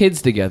 3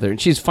 kids together,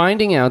 and she's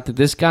finding out that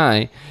this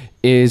guy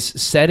is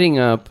setting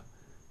up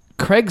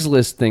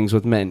Craigslist things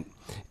with men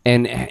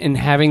and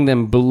having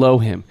them below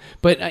him.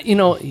 But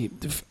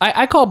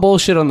I call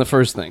bullshit on the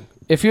first thing.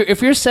 If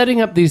you're setting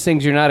up these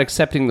things, you're not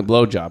accepting the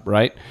blowjob,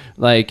 right?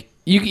 Like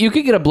you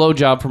could get a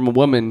blowjob from a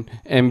woman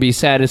and be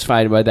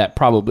satisfied by that,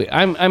 probably.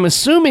 I'm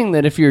assuming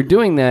that if you're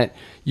doing that,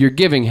 you're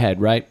giving head,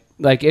 right?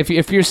 Like if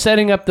you're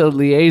setting up the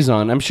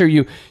liaison, I'm sure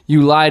you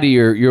lie to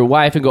your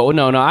wife and go, oh,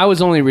 no, I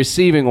was only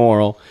receiving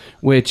oral,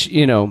 which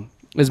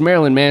as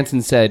Marilyn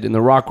Manson said, in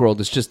the rock world,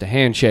 it's just a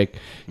handshake.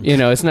 You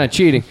know, it's not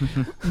cheating.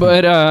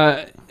 But,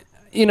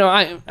 you know,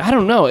 I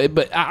don't know.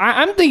 But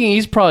I'm thinking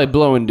he's probably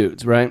blowing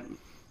dudes, right?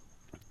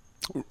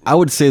 I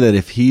would say that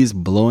if he's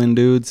blowing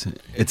dudes,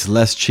 it's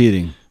less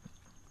cheating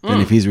than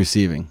if he's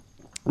receiving.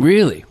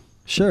 Really?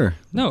 Sure.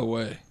 No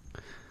way.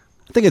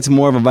 I think it's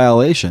more of a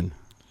violation.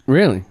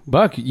 Really?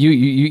 Buck,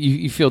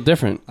 you feel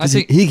different. I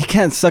think He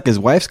can't suck his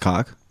wife's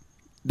cock,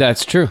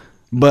 That's true.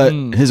 but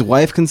his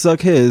wife can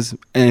suck his,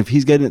 and if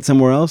he's getting it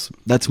somewhere else,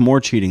 that's more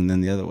cheating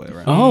than the other way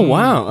around. Oh,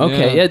 wow.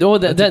 Okay. Yeah, Yeah.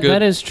 that That's a good-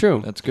 that is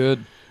true. that's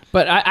good.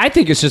 But I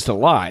think it's just a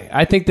lie.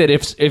 I think that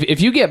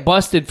if you get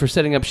busted for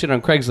setting up shit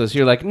on Craigslist,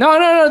 you're like,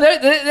 no,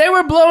 they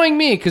were blowing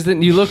me, because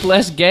then you look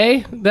less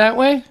gay that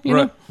way. You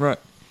know? Right.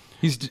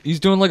 He's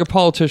doing like a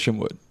politician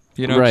would.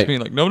 You know, Right. just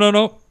being like,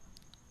 no.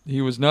 He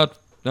was not.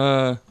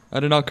 I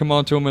did not come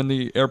on to him in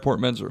the airport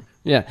men's room.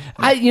 Yeah.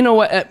 You know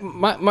what?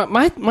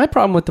 My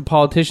problem with the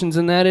politicians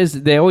in that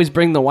is they always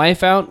bring the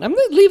wife out. I'm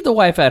gonna leave the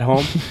wife at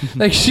home.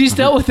 Like, she's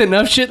dealt with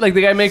enough shit. Like,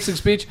 the guy makes a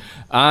speech,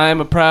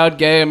 I'm a proud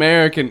gay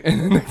American,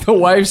 and then the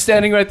wife's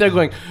standing right there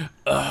going,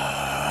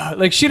 ugh.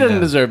 Like, she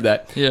doesn't deserve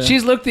that. Yeah.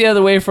 She's looked the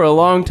other way for a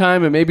long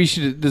time, and maybe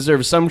she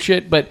deserves some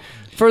shit, but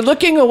for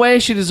looking away,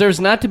 she deserves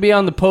not to be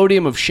on the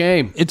podium of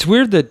shame. It's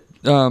weird that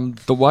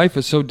the wife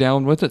is so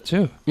down with it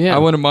too. Yeah. I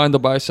wouldn't mind the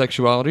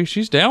bisexuality.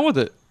 She's down with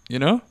it. You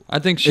know, I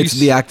think It's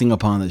the acting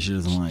upon that she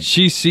doesn't like.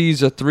 she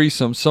sees a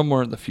threesome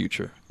somewhere in the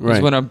future. Right.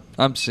 Is what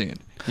I'm seeing.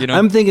 You know,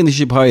 I'm thinking that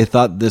she probably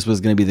thought this was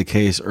going to be the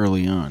case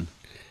early on.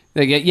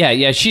 Like,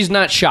 yeah, she's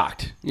not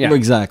shocked. Yeah.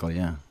 Exactly,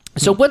 yeah.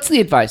 So what's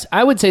the advice?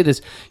 I would say this.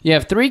 You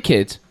have 3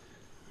 kids,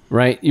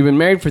 right? You've been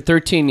married for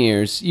 13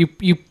 years.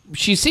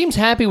 She seems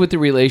happy with the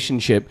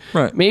relationship.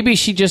 Right. Maybe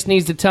she just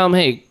needs to tell him,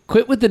 hey,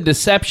 quit with the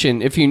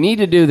deception. If you need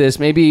to do this,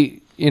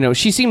 maybe, you know,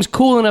 she seems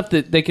cool enough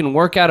that they can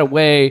work out a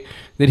way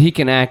that he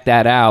can act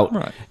that out,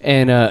 Right.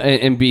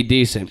 and be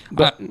decent.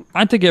 But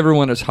I think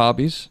everyone has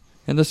hobbies,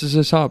 and this is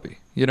his hobby.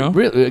 You know,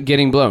 really,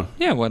 getting blown.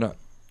 yeah, why not?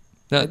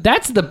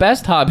 That's the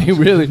best hobby,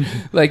 really.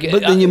 Like,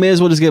 But then you may as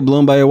well just get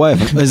blown by your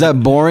wife. Is that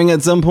boring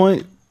at some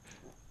point?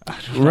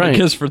 right. I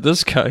guess for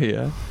this guy,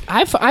 yeah,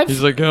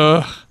 he's like,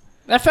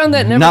 I found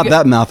that never Not get-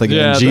 that mouth again.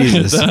 yeah,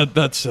 Jesus.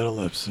 that's a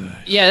lipstick.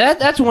 Yeah,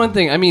 that's one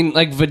thing. I mean,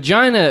 like,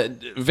 vagina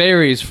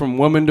varies from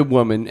woman to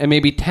woman, and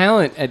maybe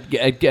talent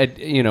at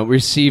you know,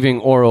 receiving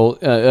oral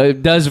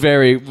does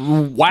vary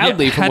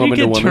wildly from How do you woman to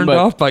get woman. turned But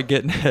off by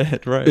getting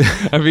head? Right.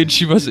 I mean,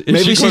 she must. if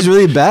Maybe she's going-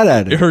 really bad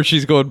at it. Or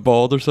she's going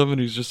bald or something.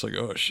 He's just like,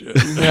 oh shit,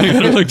 I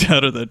gotta look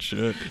down at that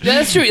shit. yeah,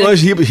 that's true. Well,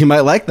 he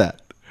might like that.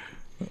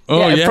 Oh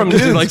Yeah, yeah, from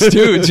because he dudes. likes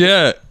dudes.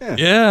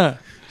 Yeah.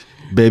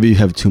 Baby, you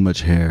have too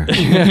much hair.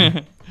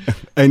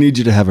 I need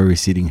you to have a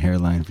receding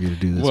hairline for you to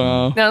do this.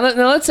 Wow. Now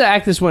let's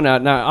act this one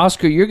out. Now,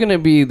 Oscar, you're going to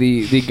be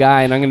the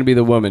guy, and I'm going to be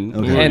the woman.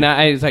 Okay. And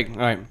I was like, all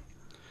right,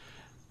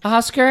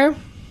 Oscar.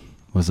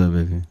 What's up,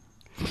 baby?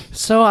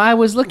 So I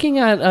was looking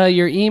at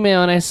your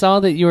email, and I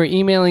saw that you were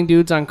emailing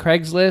dudes on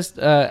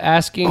Craigslist,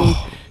 asking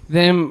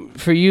them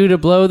for you to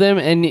blow them.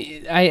 And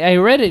I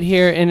read it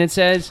here, and it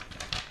says,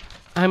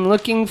 I'm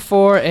looking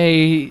for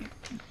a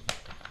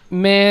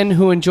man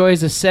who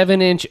enjoys a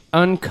 7-inch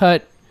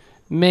uncut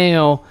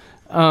male.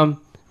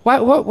 Why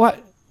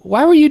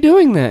were you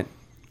doing that?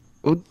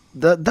 Well,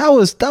 that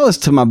was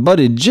to my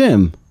buddy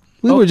Jim.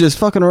 We were just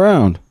fucking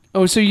around.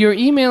 Oh, so you're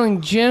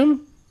emailing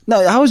Jim? No,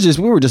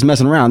 we were just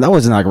messing around. That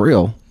wasn't like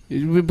real.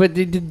 But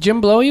did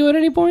Jim blow you at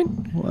any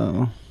point?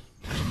 Well,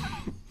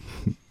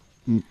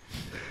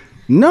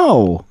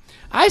 no.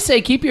 I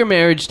say keep your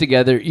marriage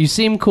together. You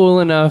seem cool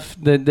enough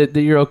that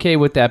you're okay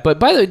with that. But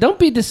by the way, don't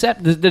be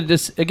deceptive.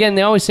 Again,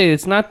 they always say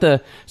it's not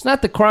the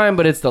crime,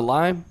 but it's the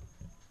lie.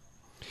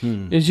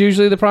 Is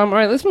usually the problem. All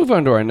right, let's move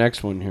on to our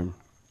next one here.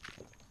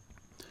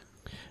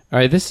 All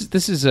right, this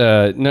is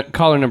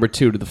caller number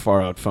 2 to the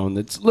far out phone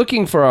that's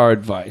looking for our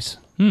advice.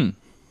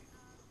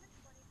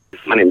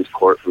 My name is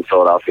Court from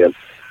Philadelphia.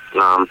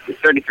 I'm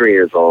 33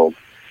 years old,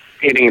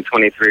 dating a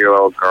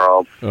 23-year-old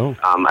girl. Oh.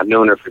 I've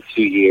known her for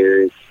 2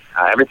 years.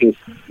 Everything's,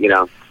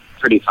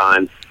 pretty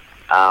fine.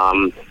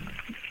 I'm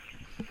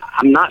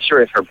not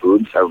sure if her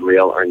boobs are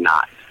real or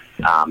not.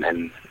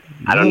 And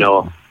I don't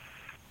know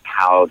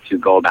how to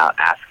go about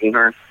asking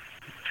her.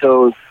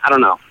 So, I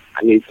don't know.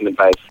 I need some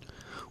advice.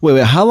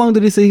 Wait, how long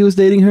did he say he was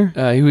dating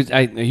her? He was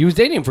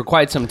dating him for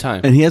quite some time.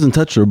 And he hasn't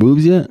touched her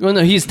boobs yet? Well,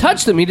 no, he's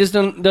touched them. He just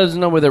doesn't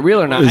know whether they're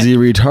real or not. Is he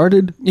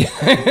retarded?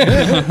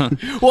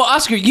 Well,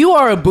 Oscar, you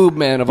are a boob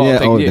man of all Yeah,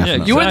 things. oh, You-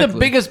 definitely. You are the Exactly.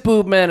 biggest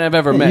boob man I've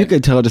ever Yeah, met. you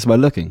could tell just by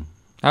looking.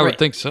 I would Right.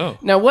 think so.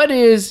 Now, I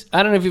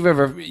don't know if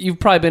you've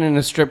probably been in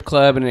a strip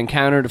club and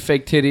encountered a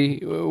fake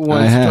titty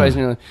once, I have. twice. In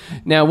your life.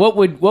 Now,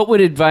 what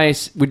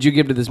advice would you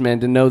give to this man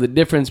to know the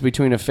difference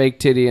between a fake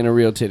titty and a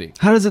real titty?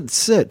 How does it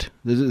sit?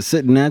 Does it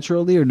sit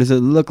naturally, or does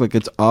it look like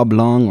it's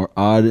oblong or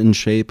odd in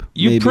shape?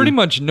 You maybe? pretty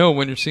much know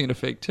when you're seeing a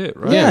fake tit,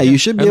 right? Yeah, you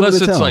should be able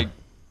Unless to it's tell. like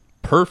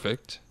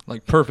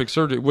perfect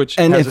surgery, which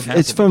And hasn't if happened.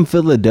 it's from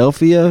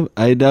Philadelphia,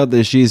 I doubt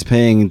that she's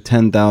paying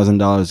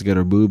 $10,000 to get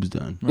her boobs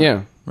done.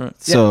 Yeah.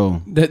 Right.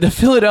 So The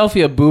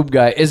Philadelphia boob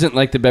guy isn't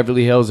like the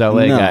Beverly Hills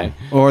LA no. guy.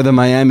 Or the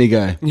Miami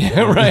guy.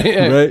 Yeah, right.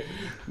 Yeah. Right?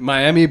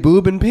 Miami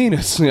boob and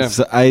penis. Yeah.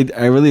 So I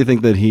really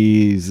think that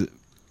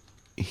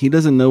he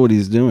doesn't know what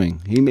he's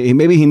doing.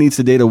 Maybe he needs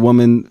to date a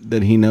woman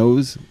that he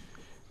knows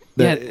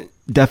that Yeah.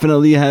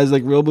 definitely has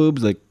like real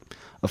boobs, like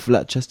a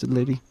flat-chested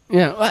lady.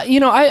 Yeah,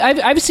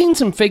 I've seen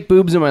some fake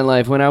boobs in my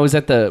life. When I was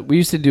we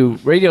used to do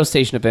radio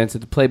station events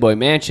at the Playboy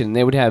Mansion. And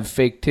they would have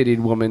fake titted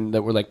women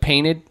that were like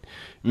painted,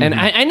 and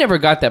I never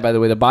got that, by the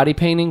way, the body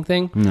painting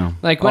thing. No.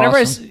 Like whenever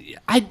Awesome.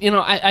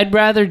 I'd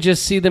rather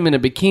just see them in a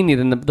bikini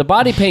than the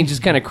body paint.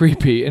 Just kind of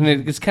creepy, and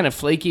it's kind of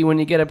flaky when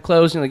you get up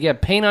close. And you're like, yeah,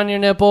 paint on your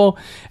nipple,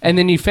 and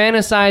then you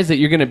fantasize that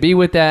you're gonna be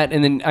with that,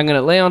 and then I'm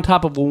gonna lay on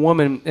top of a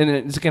woman, and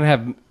it's gonna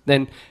have.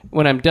 Then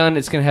when I'm done,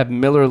 it's gonna have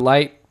Miller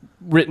Lite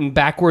written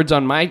backwards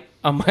on my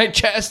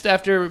chest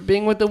after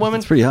being with the woman.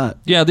 It's pretty hot.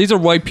 Yeah, these are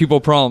white people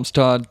problems,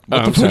 Todd. What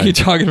I'm the fuck sorry. are you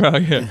talking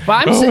about here?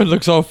 But I'm it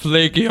looks all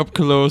flaky up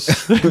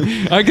close.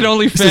 I can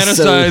only is so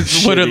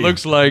fantasize what it shitty.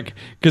 looks like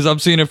because I'm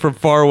seeing it from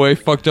far away,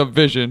 fucked up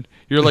vision.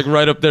 You're like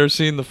right up there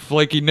seeing the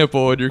flaky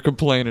nipple and you're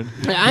complaining.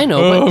 I know,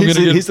 Oh, but I'm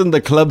gonna get- He's in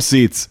the club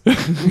seats.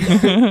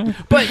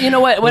 But you know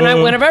what?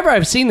 Whenever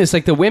I've seen this,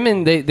 like the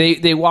women,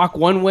 they walk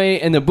one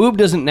way and the boob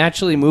doesn't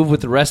naturally move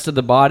with the rest of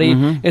the body.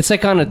 It's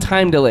like on a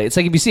time delay. It's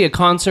like if you see a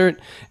concert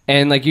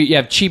and like you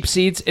have cheap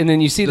seats and then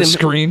you see The them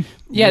screen.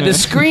 Yeah, the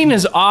screen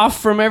is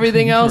off from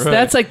everything else. Right.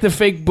 That's like the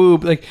fake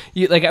boob. Like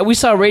we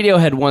saw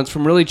Radiohead once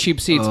from really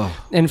cheap seats,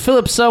 and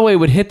Philip Selway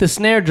would hit the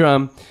snare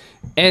drum.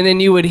 And then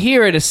you would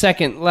hear it a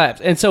second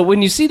left. And so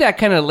when you see that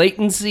kind of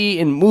latency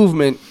in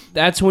movement,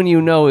 that's when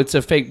you know it's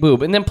a fake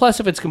boob. And then plus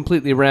if it's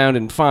completely round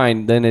and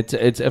fine, then it's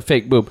a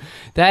fake boob.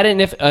 That and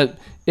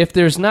if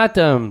there's not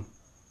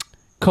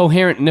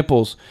coherent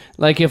nipples,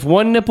 like if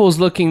one nipple is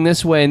looking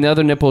this way and the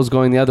other nipple is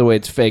going the other way,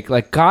 it's fake.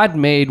 Like God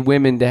made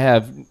women to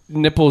have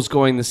nipples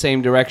going the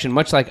same direction,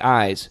 much like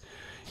eyes.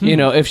 You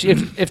know,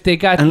 if they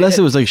got Unless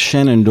it was like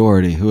Shannon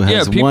Doherty, who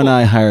has people- one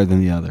eye higher than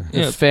the other.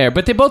 Yeah. fair,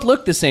 but they both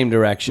look the same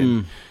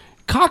direction.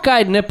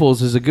 Cockeyed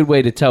nipples is a good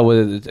way to tell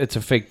whether it's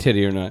a fake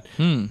titty or not.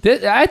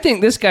 I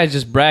think this guy's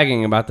just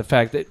bragging about the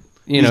fact that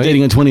He's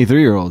dating a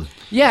 23-year-old.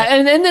 yeah,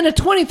 and then a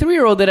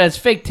 23-year-old that has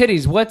fake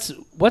titties.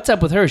 What's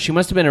up with her? She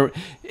must have been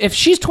if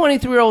she's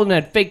 23-year-old and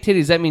had fake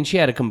titties, that means she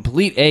had a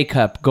complete A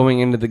cup going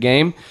into the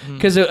game.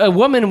 Because a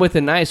woman with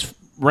a nice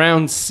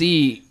round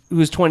C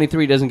who's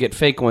 23 doesn't get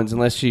fake ones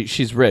unless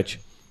she's rich.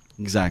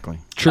 Exactly.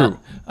 True.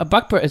 A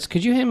buck per.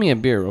 Could you hand me a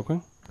beer real quick?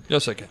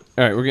 Yes, I can.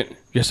 All right, we're getting.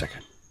 Yes, I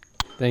can.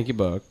 Thank you,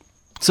 Buck.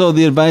 So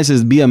the advice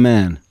is be a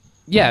man.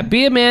 Yeah,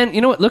 be a man.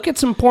 You know what? Look at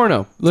some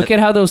porno. Look at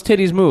how those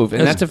titties move,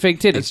 and that's a fake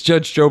titty. As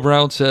Judge Joe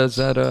Brown says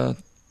at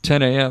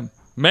 10 a.m.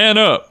 Man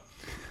up.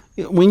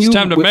 When It's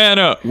time to man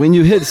up. When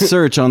you hit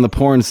search on the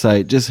porn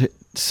site, just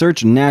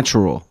search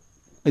natural.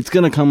 It's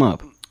going to come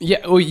up.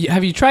 Yeah. Well,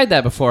 have you tried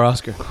that before,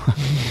 Oscar?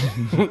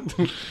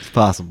 It's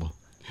possible.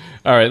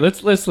 All right,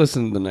 let's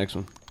listen to the next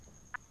one.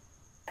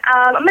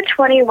 I'm a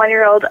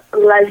 21-year-old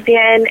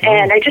lesbian,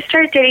 and I just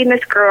started dating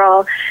this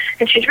girl,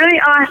 and she's really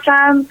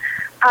awesome.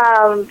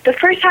 The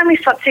first time we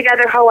slept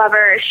together,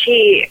 however,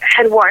 she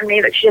had warned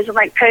me that she doesn't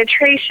like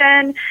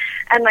penetration,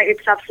 and like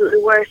it's absolutely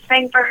the worst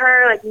thing for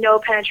her, like no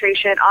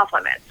penetration, off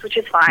limits, which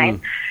is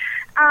fine.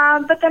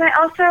 But then I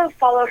also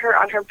follow her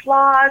on her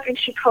blog, and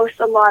she posts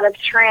a lot of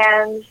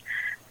trans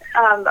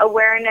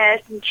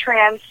awareness and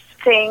trans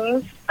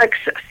things, like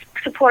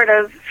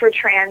supportive for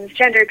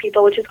transgender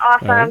people, which is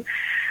awesome. Right.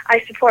 I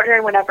support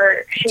her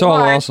whenever she It's all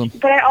wants. awesome.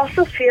 But I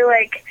also feel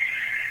like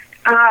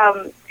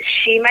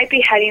she might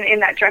be heading in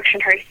that direction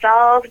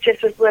herself,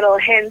 just with little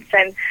hints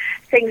and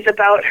things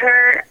about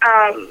her.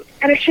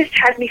 And it just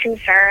has me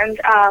concerned.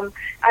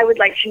 I would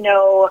like to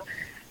know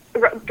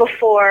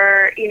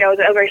before,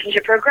 the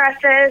relationship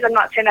progresses. I'm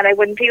not saying that I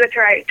wouldn't be with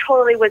her. I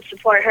totally would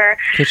support her.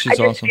 'Cause she's I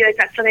just awesome. feel like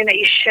that's something that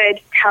you should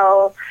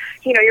tell,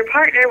 your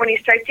partner when you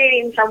start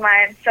dating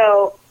someone.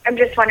 So I'm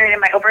just wondering,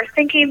 am I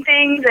overthinking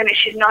things? And if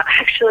she's not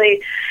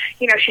actually,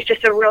 she's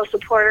just a real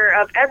supporter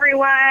of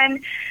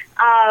everyone.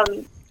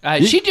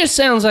 She just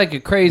sounds like a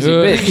crazy Yeah.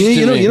 bitch.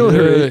 You to me. know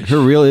what her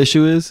real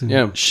issue is?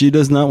 Yeah. She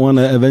does not want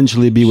to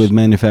eventually be with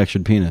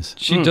manufactured penis.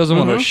 She doesn't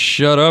want to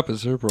shut up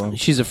is her problem.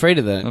 She's afraid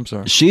of that. I'm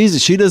sorry.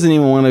 She doesn't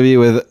even want to be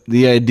with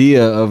the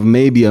idea of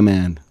maybe a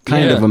man,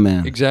 kind Yeah, of a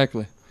man.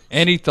 Exactly.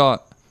 Any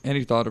thought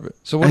of it.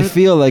 So what I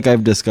feel like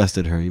I've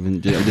disgusted her.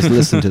 Even just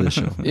listen to the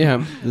show.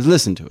 Yeah. Just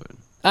listen to it.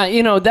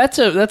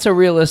 That's a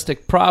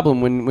realistic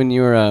problem when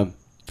you're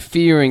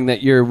fearing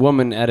that your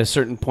woman at a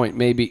certain point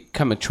may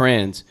become a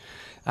trans.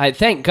 I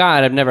thank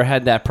God I've never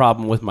had that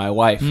problem with my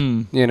wife.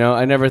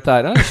 I never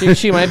thought,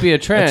 she might be a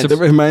trans. That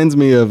reminds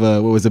me of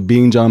what was it,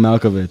 Being John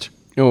Malkovich.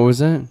 What was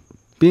that?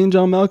 Being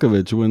John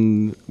Malkovich,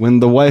 when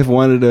the wife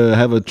wanted to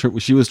have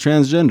she was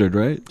transgendered,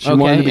 right? She Okay,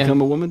 wanted to yeah.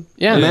 become a woman.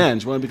 Yeah. A man.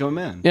 She wanted to become a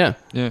man. Yeah.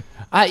 Yeah.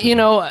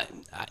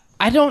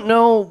 I don't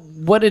know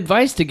what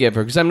advice to give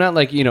her because I'm not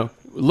like,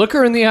 look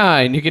her in the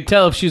eye and you could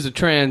tell if she's a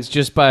trans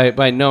just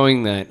by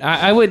knowing that.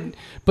 I would,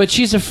 but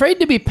she's afraid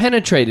to be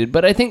penetrated.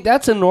 But I think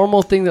that's a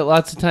normal thing that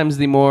lots of times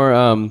the more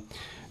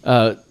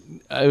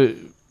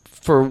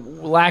for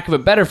lack of a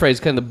better phrase,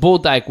 kind of the bull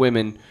dyke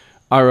women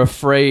are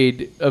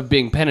afraid of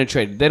being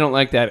penetrated. They don't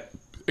like that,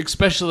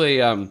 especially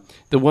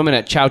the woman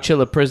at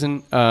Chowchilla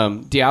prison,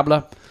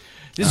 Diabla.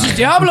 This is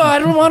Diablo. I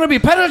don't want to be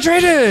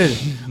penetrated.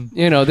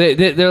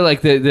 They're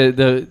like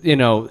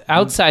the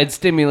outside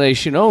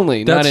stimulation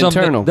only, not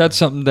internal. That's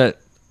something that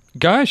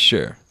guys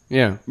share.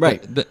 Yeah,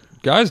 Right.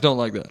 Guys don't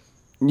like that.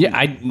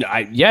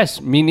 Yeah, yes,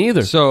 me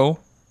neither. So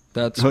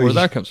that's where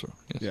that comes from.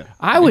 Yes. Yeah.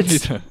 I would.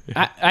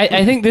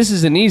 I think this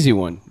is an easy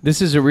one.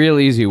 This is a real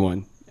easy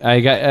one.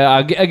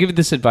 I'll give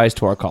this advice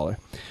to our caller.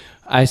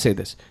 I say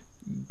this: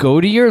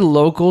 go to your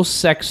local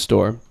sex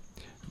store,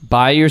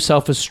 buy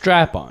yourself a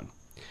strap-on.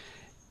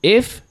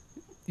 If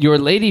your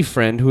lady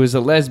friend who is a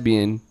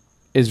lesbian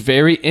is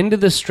very into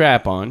the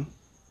strap-on,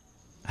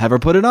 Have her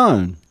put it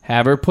on.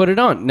 have her put it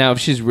on. Now, if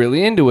she's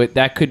really into it,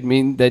 that could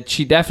mean that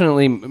she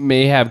definitely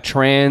may have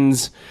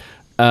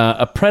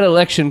a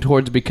predilection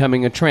towards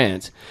becoming a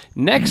trans.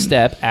 Next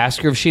step,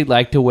 ask her if she'd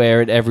like to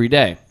wear it every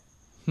day.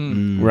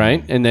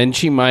 Right? And then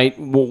she might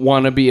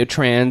want to be a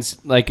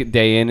trans like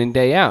day in and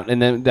day out.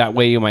 And then that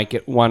way you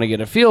might want to get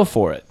a feel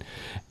for it.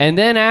 And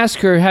then ask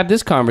her, have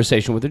this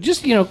conversation with her.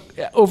 Just,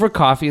 over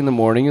coffee in the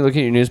morning, you look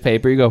at your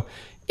newspaper, you go,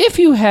 if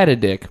you had a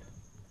dick,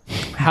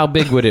 how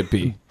big would it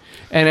be?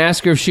 And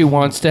ask her if she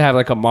wants to have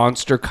like a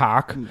monster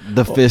cock.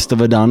 The fist of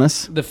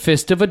Adonis. The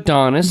fist of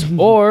Adonis.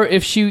 Or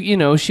if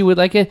she would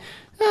like a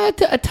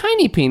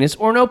tiny penis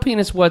or no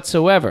penis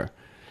whatsoever.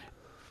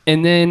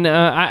 And then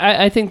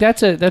I think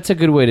that's a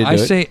good way to do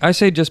it. I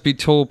say just be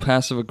total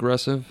passive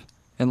aggressive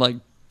and like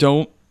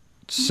don't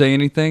say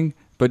anything,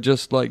 but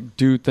just like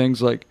do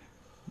things like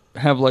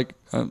have like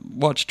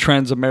watch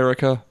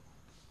Transamerica,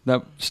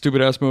 that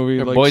stupid ass movie.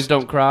 Or Like Boys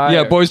Don't Cry.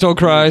 Yeah, or- Boys Don't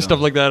Cry, stuff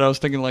like that. I was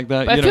thinking like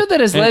that. But I feel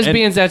that as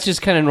lesbians, that's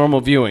just kind of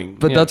normal viewing.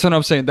 But Yeah. that's what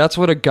I'm saying. That's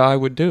what a guy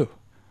would do,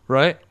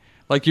 right?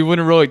 Like you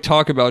wouldn't really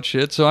talk about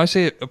shit. So I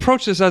say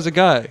approach this as a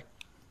guy,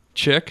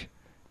 chick.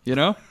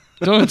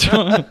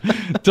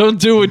 Don't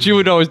do what you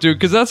would always do,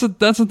 because that's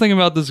the thing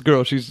about this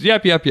girl. She's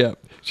yap.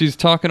 She's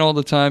talking all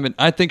the time, and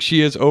I think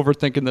she is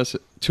overthinking this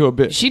to a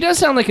bit. She does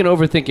sound like an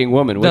overthinking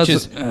woman, which That's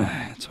is what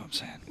I'm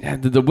saying. yeah,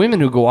 the women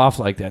who go off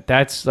like that.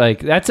 That's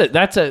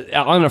a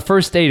on a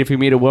first date. If you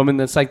meet a woman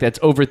that's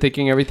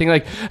overthinking everything,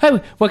 like, hey,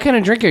 what kind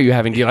of drink are you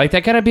having? Do you like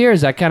that kind of beer? Is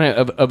that kind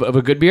of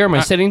a good beer? Am I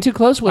sitting too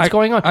close? What's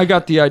going on? I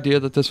got the idea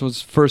that this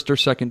was first or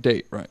second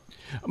date, right?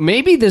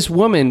 Maybe this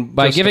woman,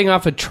 by giving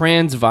off a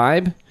trans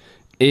vibe,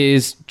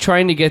 is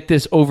trying to get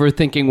this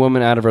overthinking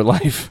woman out of her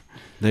life.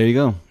 There you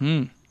go.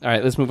 All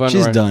right, let's move on.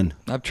 She's to our, done.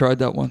 I've tried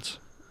that once.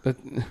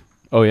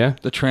 Oh yeah,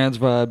 The trans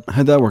vibe.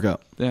 How'd that work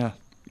out? Yeah.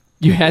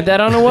 you had that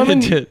on a woman?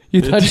 It did.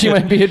 You It thought she did.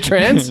 might be a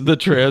trans? The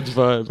trans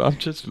vibe. I'm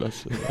just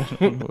messing. I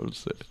don't know what to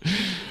say.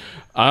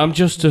 I'm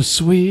just a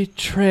sweet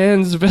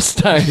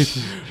transvestite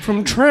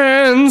from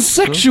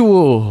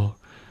transsexual.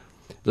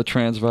 The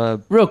trans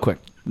vibe. Real quick.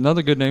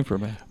 Another good name for a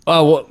man.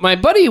 Oh, well, my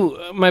buddy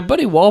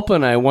Walpa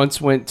and I once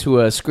went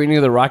to a screening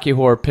of the Rocky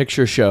Horror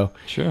Picture Show.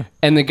 Sure.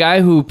 And the guy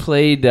who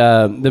played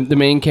the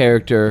main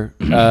character,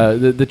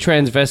 the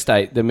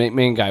transvestite, the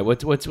main guy,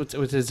 what's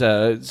his?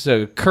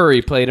 So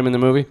Curry played him in the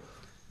movie.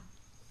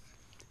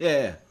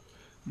 Yeah.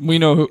 We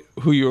know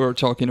who you are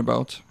talking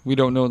about. We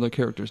don't know the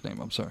character's name.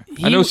 I'm sorry.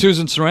 I know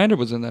Susan Sarandon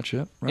was in that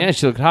shit. Right? Yeah,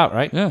 she looked hot,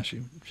 right? Yeah,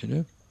 she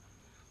did.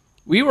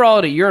 We were all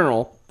at a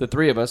urinal, the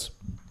three of us.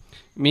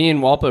 Me and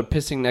Walpa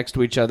pissing next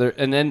to each other,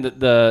 and then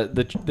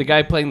the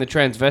guy playing the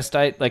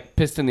transvestite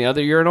pissed in the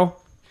other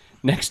urinal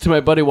next to my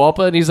buddy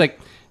Walpa, and he's like,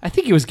 I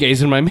think he was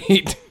gazing my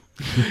meat.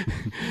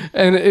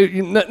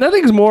 And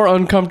nothing's more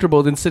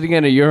uncomfortable than sitting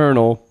in a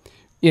urinal.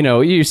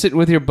 You're sitting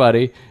with your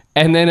buddy,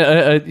 and then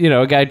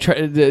a guy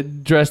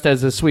dressed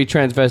as a sweet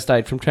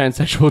transvestite from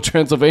transsexual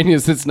Transylvania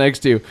sits next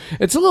to you.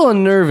 It's a little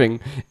unnerving,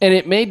 and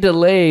it may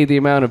delay the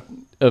amount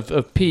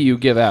of pee you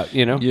give out,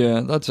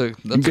 Yeah, that's a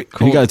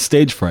cool. You got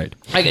stage fright.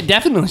 I got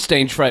definitely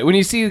stage fright when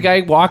you see the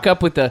guy walk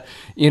up with the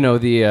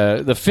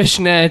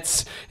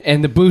fishnets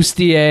and the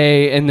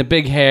bustier and the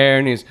big hair,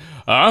 and he's,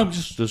 I'm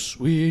just a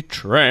sweet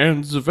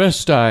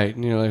transvestite,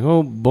 and you're like,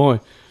 oh boy.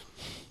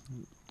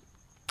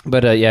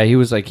 But yeah, he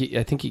was like,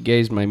 I think he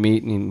gazed my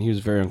meat, and he was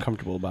very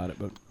uncomfortable about it.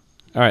 But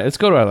all right, let's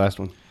go to our last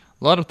one.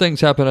 A lot of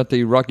things happen at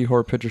the Rocky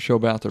Horror Picture Show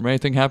bathroom.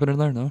 Anything happen in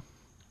there? No.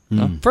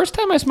 First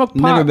time I smoked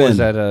Never pot been. was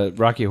at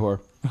Rocky Horror.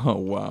 Oh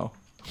wow.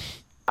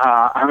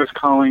 I was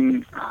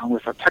calling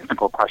with a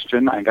technical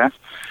question, I guess.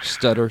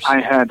 Stutters. I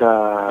had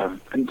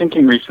been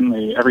thinking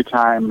recently, every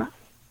time,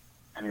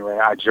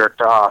 I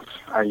jerked off,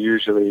 I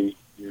usually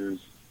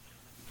use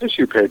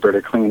tissue paper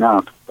to clean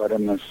up. But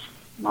in this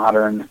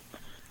modern,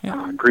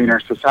 greener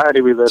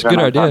society we live It's a in,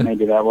 good I idea. thought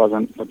maybe that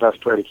wasn't the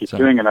best way to keep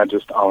doing it. I've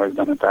just always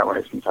done it that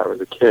way since I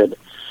was a kid.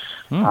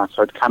 So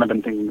I've kind of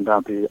been thinking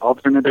about the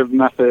alternative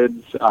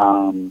methods.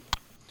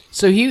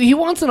 So he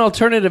wants an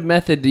alternative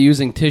method to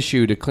using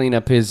tissue to clean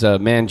up his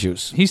man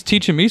juice. He's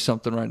teaching me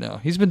something right now.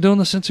 He's been doing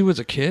this since he was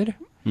a kid.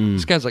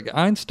 This guy's like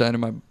Einstein in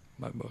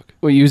my book.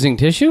 Well, using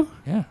tissue?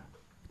 Yeah.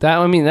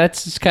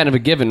 That's just kind of a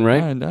given,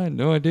 right? I had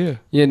no idea.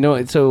 Yeah,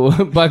 no. So,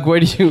 Buck, where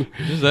do you?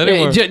 Just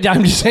anywhere.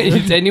 I'm just saying,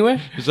 it's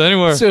anywhere. Just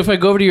anywhere. So, if I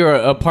go over to your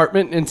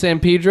apartment in San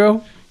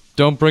Pedro,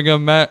 Don't bring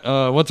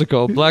a what's it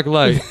called? Black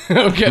light.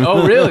 okay.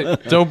 Oh, really?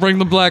 Don't bring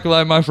the black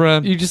light, my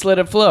friend. You just let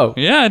it flow.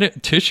 Yeah,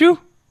 tissue?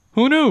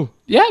 Who knew?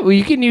 Yeah, well,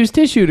 you can use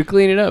tissue to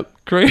clean it up.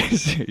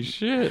 Crazy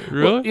shit.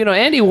 Really? Well,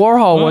 Andy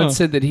Warhol once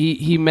said that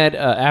he met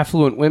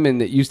affluent women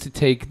that used to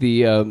take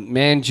the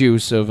man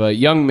juice of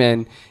young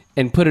men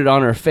and put it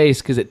on her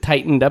face because it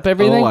tightened up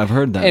everything. Oh, I've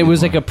heard that It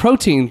was like before. a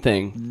protein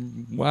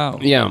thing. Wow.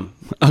 Yeah.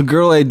 A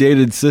girl I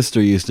dated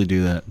sister used to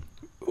do that.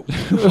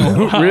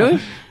 Really?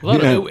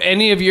 Yeah.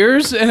 Any of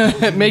yours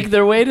make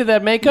their way to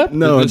that makeup?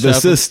 No, Did this the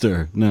happen?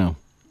 sister. No.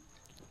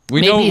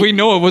 We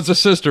know it was a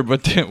sister,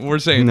 but we're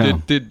saying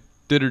No. did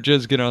her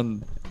jizz get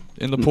on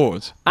in the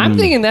pores? I'm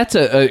thinking that's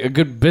a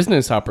good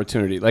business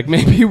opportunity. Like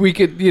maybe we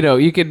could,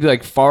 you could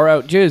like far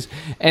out jizz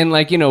and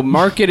like,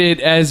 market it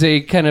as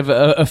a kind of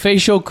a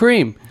facial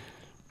cream.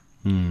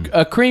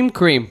 A cream.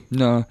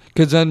 No,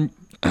 because then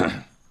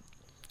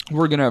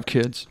we're gonna have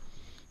kids.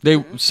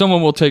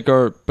 Someone will take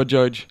our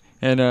Bajaj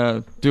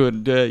and do a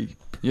day.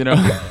 Do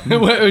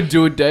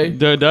a day?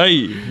 The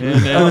day.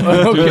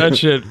 And do that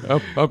shit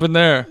up in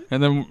there.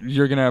 And then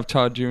you're going to have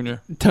Todd Jr.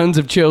 Tons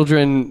of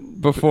children.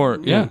 Before.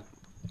 Yeah.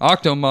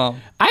 Octomom.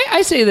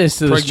 I say this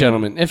to this Pregnant.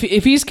 gentleman.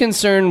 If he's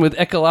concerned with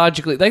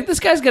ecologically, like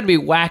this guy's got to be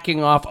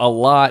whacking off a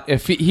lot.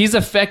 If he's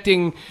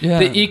affecting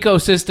the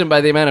ecosystem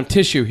by the amount of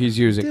tissue he's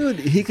using. Dude,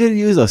 he could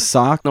use a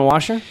sock. The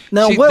washer?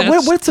 Now, See,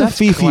 what's a that's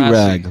Fifi classy.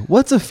 rag?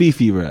 What's a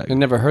Fifi I rag?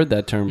 never heard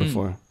that term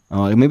before.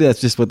 Oh, maybe that's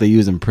just what they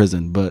use in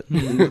prison. But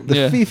the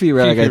Yeah, Fifi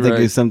rag, Fifi I think,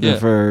 rag. is something Yeah.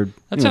 for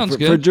That sounds for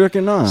good.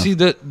 jerking off. See,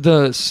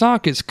 the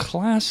sock is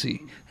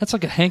classy. That's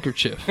like a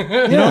handkerchief. You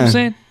know what I'm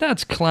saying?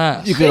 That's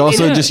class. you could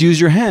also Yeah. just use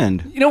your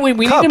hand. We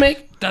need Cup. to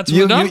make... That's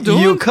You- what I'm you-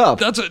 doing. you cup.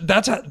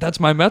 That's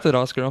my method,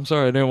 Oscar. I'm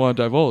sorry I didn't want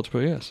to divulge, but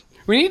yes.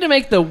 We need to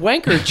make the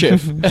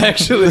wankerchief,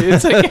 actually.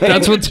 It's like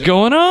That's what's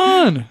going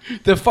on.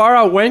 the far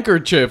out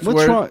wankerchief. What's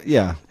where, wrong?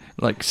 Yeah.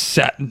 Like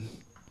satin.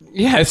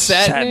 Yeah,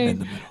 Satin satin. in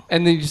the middle.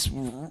 And then you just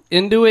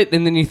into it,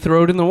 and then you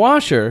throw it in the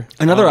washer.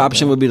 Another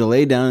option would be to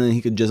lay down and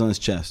he could jizz on his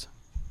chest.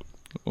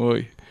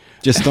 Oy.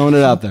 Just throwing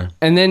it out there.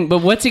 And then, but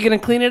what's he going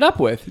to clean it up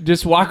with?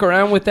 Just walk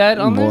around with that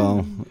on there?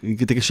 Well, you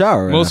could take a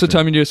shower. Right Most of the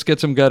after. time, you just get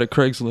some guy to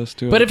Craigslist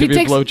to But if he give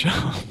you takes- a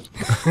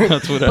blowjob.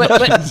 That's what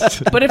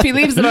happens. But if he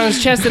leaves it on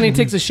his chest and he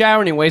takes a shower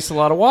and he wastes a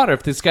lot of water,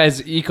 if this guy's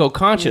You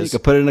eco-conscious,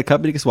 could put it in a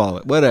cup and you can swallow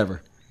it.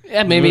 Whatever.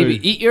 yeah,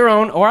 maybe eat your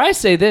own. Or I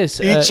say this.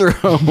 Eat your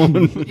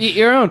own. Eat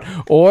your own.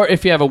 Or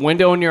if you have a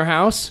window in your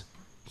house,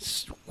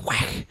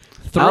 whack.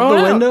 Throw Out the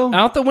it window?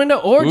 Out the window.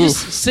 Or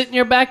just sit in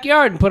your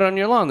backyard and put it on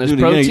your lawn. There's Dude,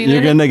 protein you're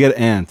in it. gonna get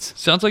ants.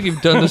 Sounds like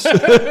you've done this.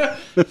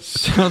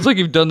 Sounds like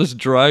you've done this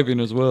driving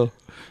as well.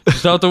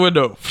 Just out the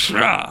window.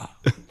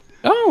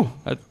 Oh,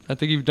 I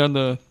think you've done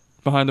the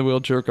behind the wheel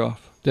jerk off.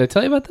 did I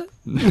tell you about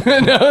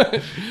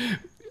that?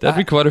 That'd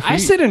be quite a feat. I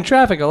sit in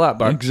traffic a lot,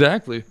 Bart.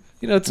 Exactly.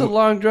 It's a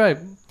long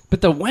drive.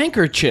 But the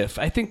wankerchief,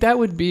 I think that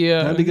would be...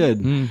 That'd be good.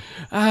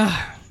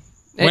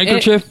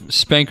 Wankerchief,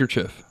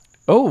 spankerchief.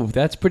 Oh,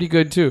 that's pretty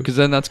good, too. Because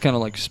then that's kind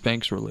of like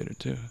Spanx related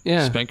too.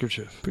 Yeah.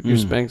 Spankerchief. Put your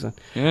Spanx on.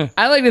 Yeah.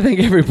 I'd like to thank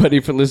everybody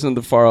for listening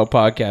to the Far Out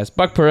Podcast.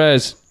 Buck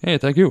Perez, Hey,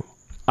 thank you.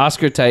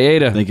 Oscar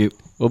Tayeda. Thank you.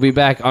 We'll be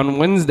back on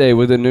Wednesday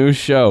with a new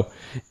show.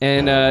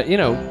 And,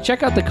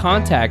 check out the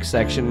contact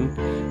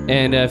section.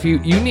 And if you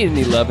need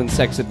any love and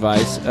sex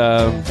advice,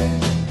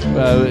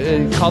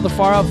 call the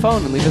Far Out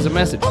phone and leave us a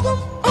message.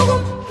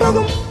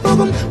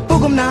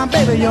 Boogum now,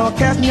 baby, you're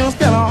casting your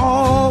spell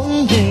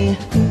on me.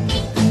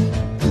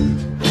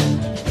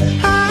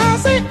 I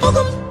say,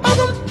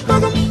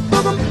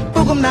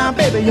 boogum now,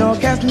 baby, you're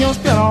casting your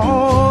spell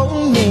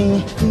on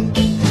me.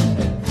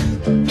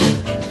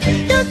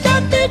 You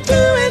got me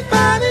doing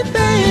funny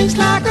things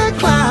like a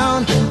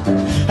clown.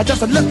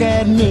 Just look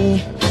at me.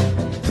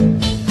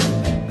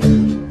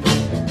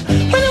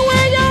 When you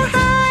wear your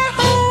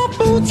high-hole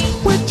boots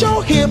with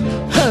your hip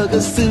hugger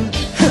suit,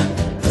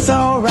 it's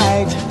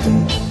alright.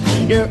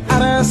 You're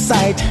out of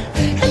sight.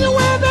 And you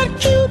wear that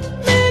cute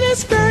mini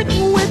skirt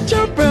with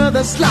your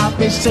brother's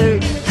sloppy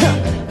shirt.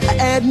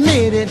 I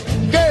admit it,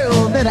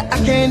 girl, that I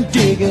can't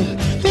dig it.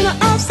 Then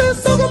I say,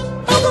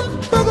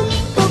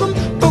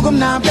 boogum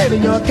now, baby,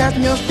 you're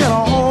casting your spell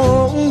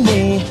on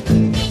me.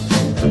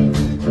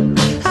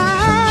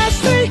 I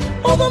say,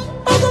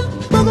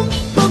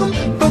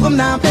 boogum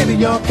now, baby,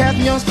 you're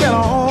casting your spell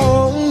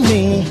on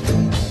me.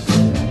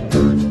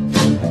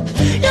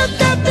 You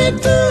got me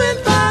doing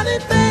funny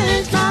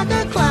things like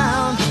a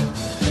clown.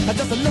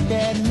 Just look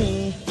at me.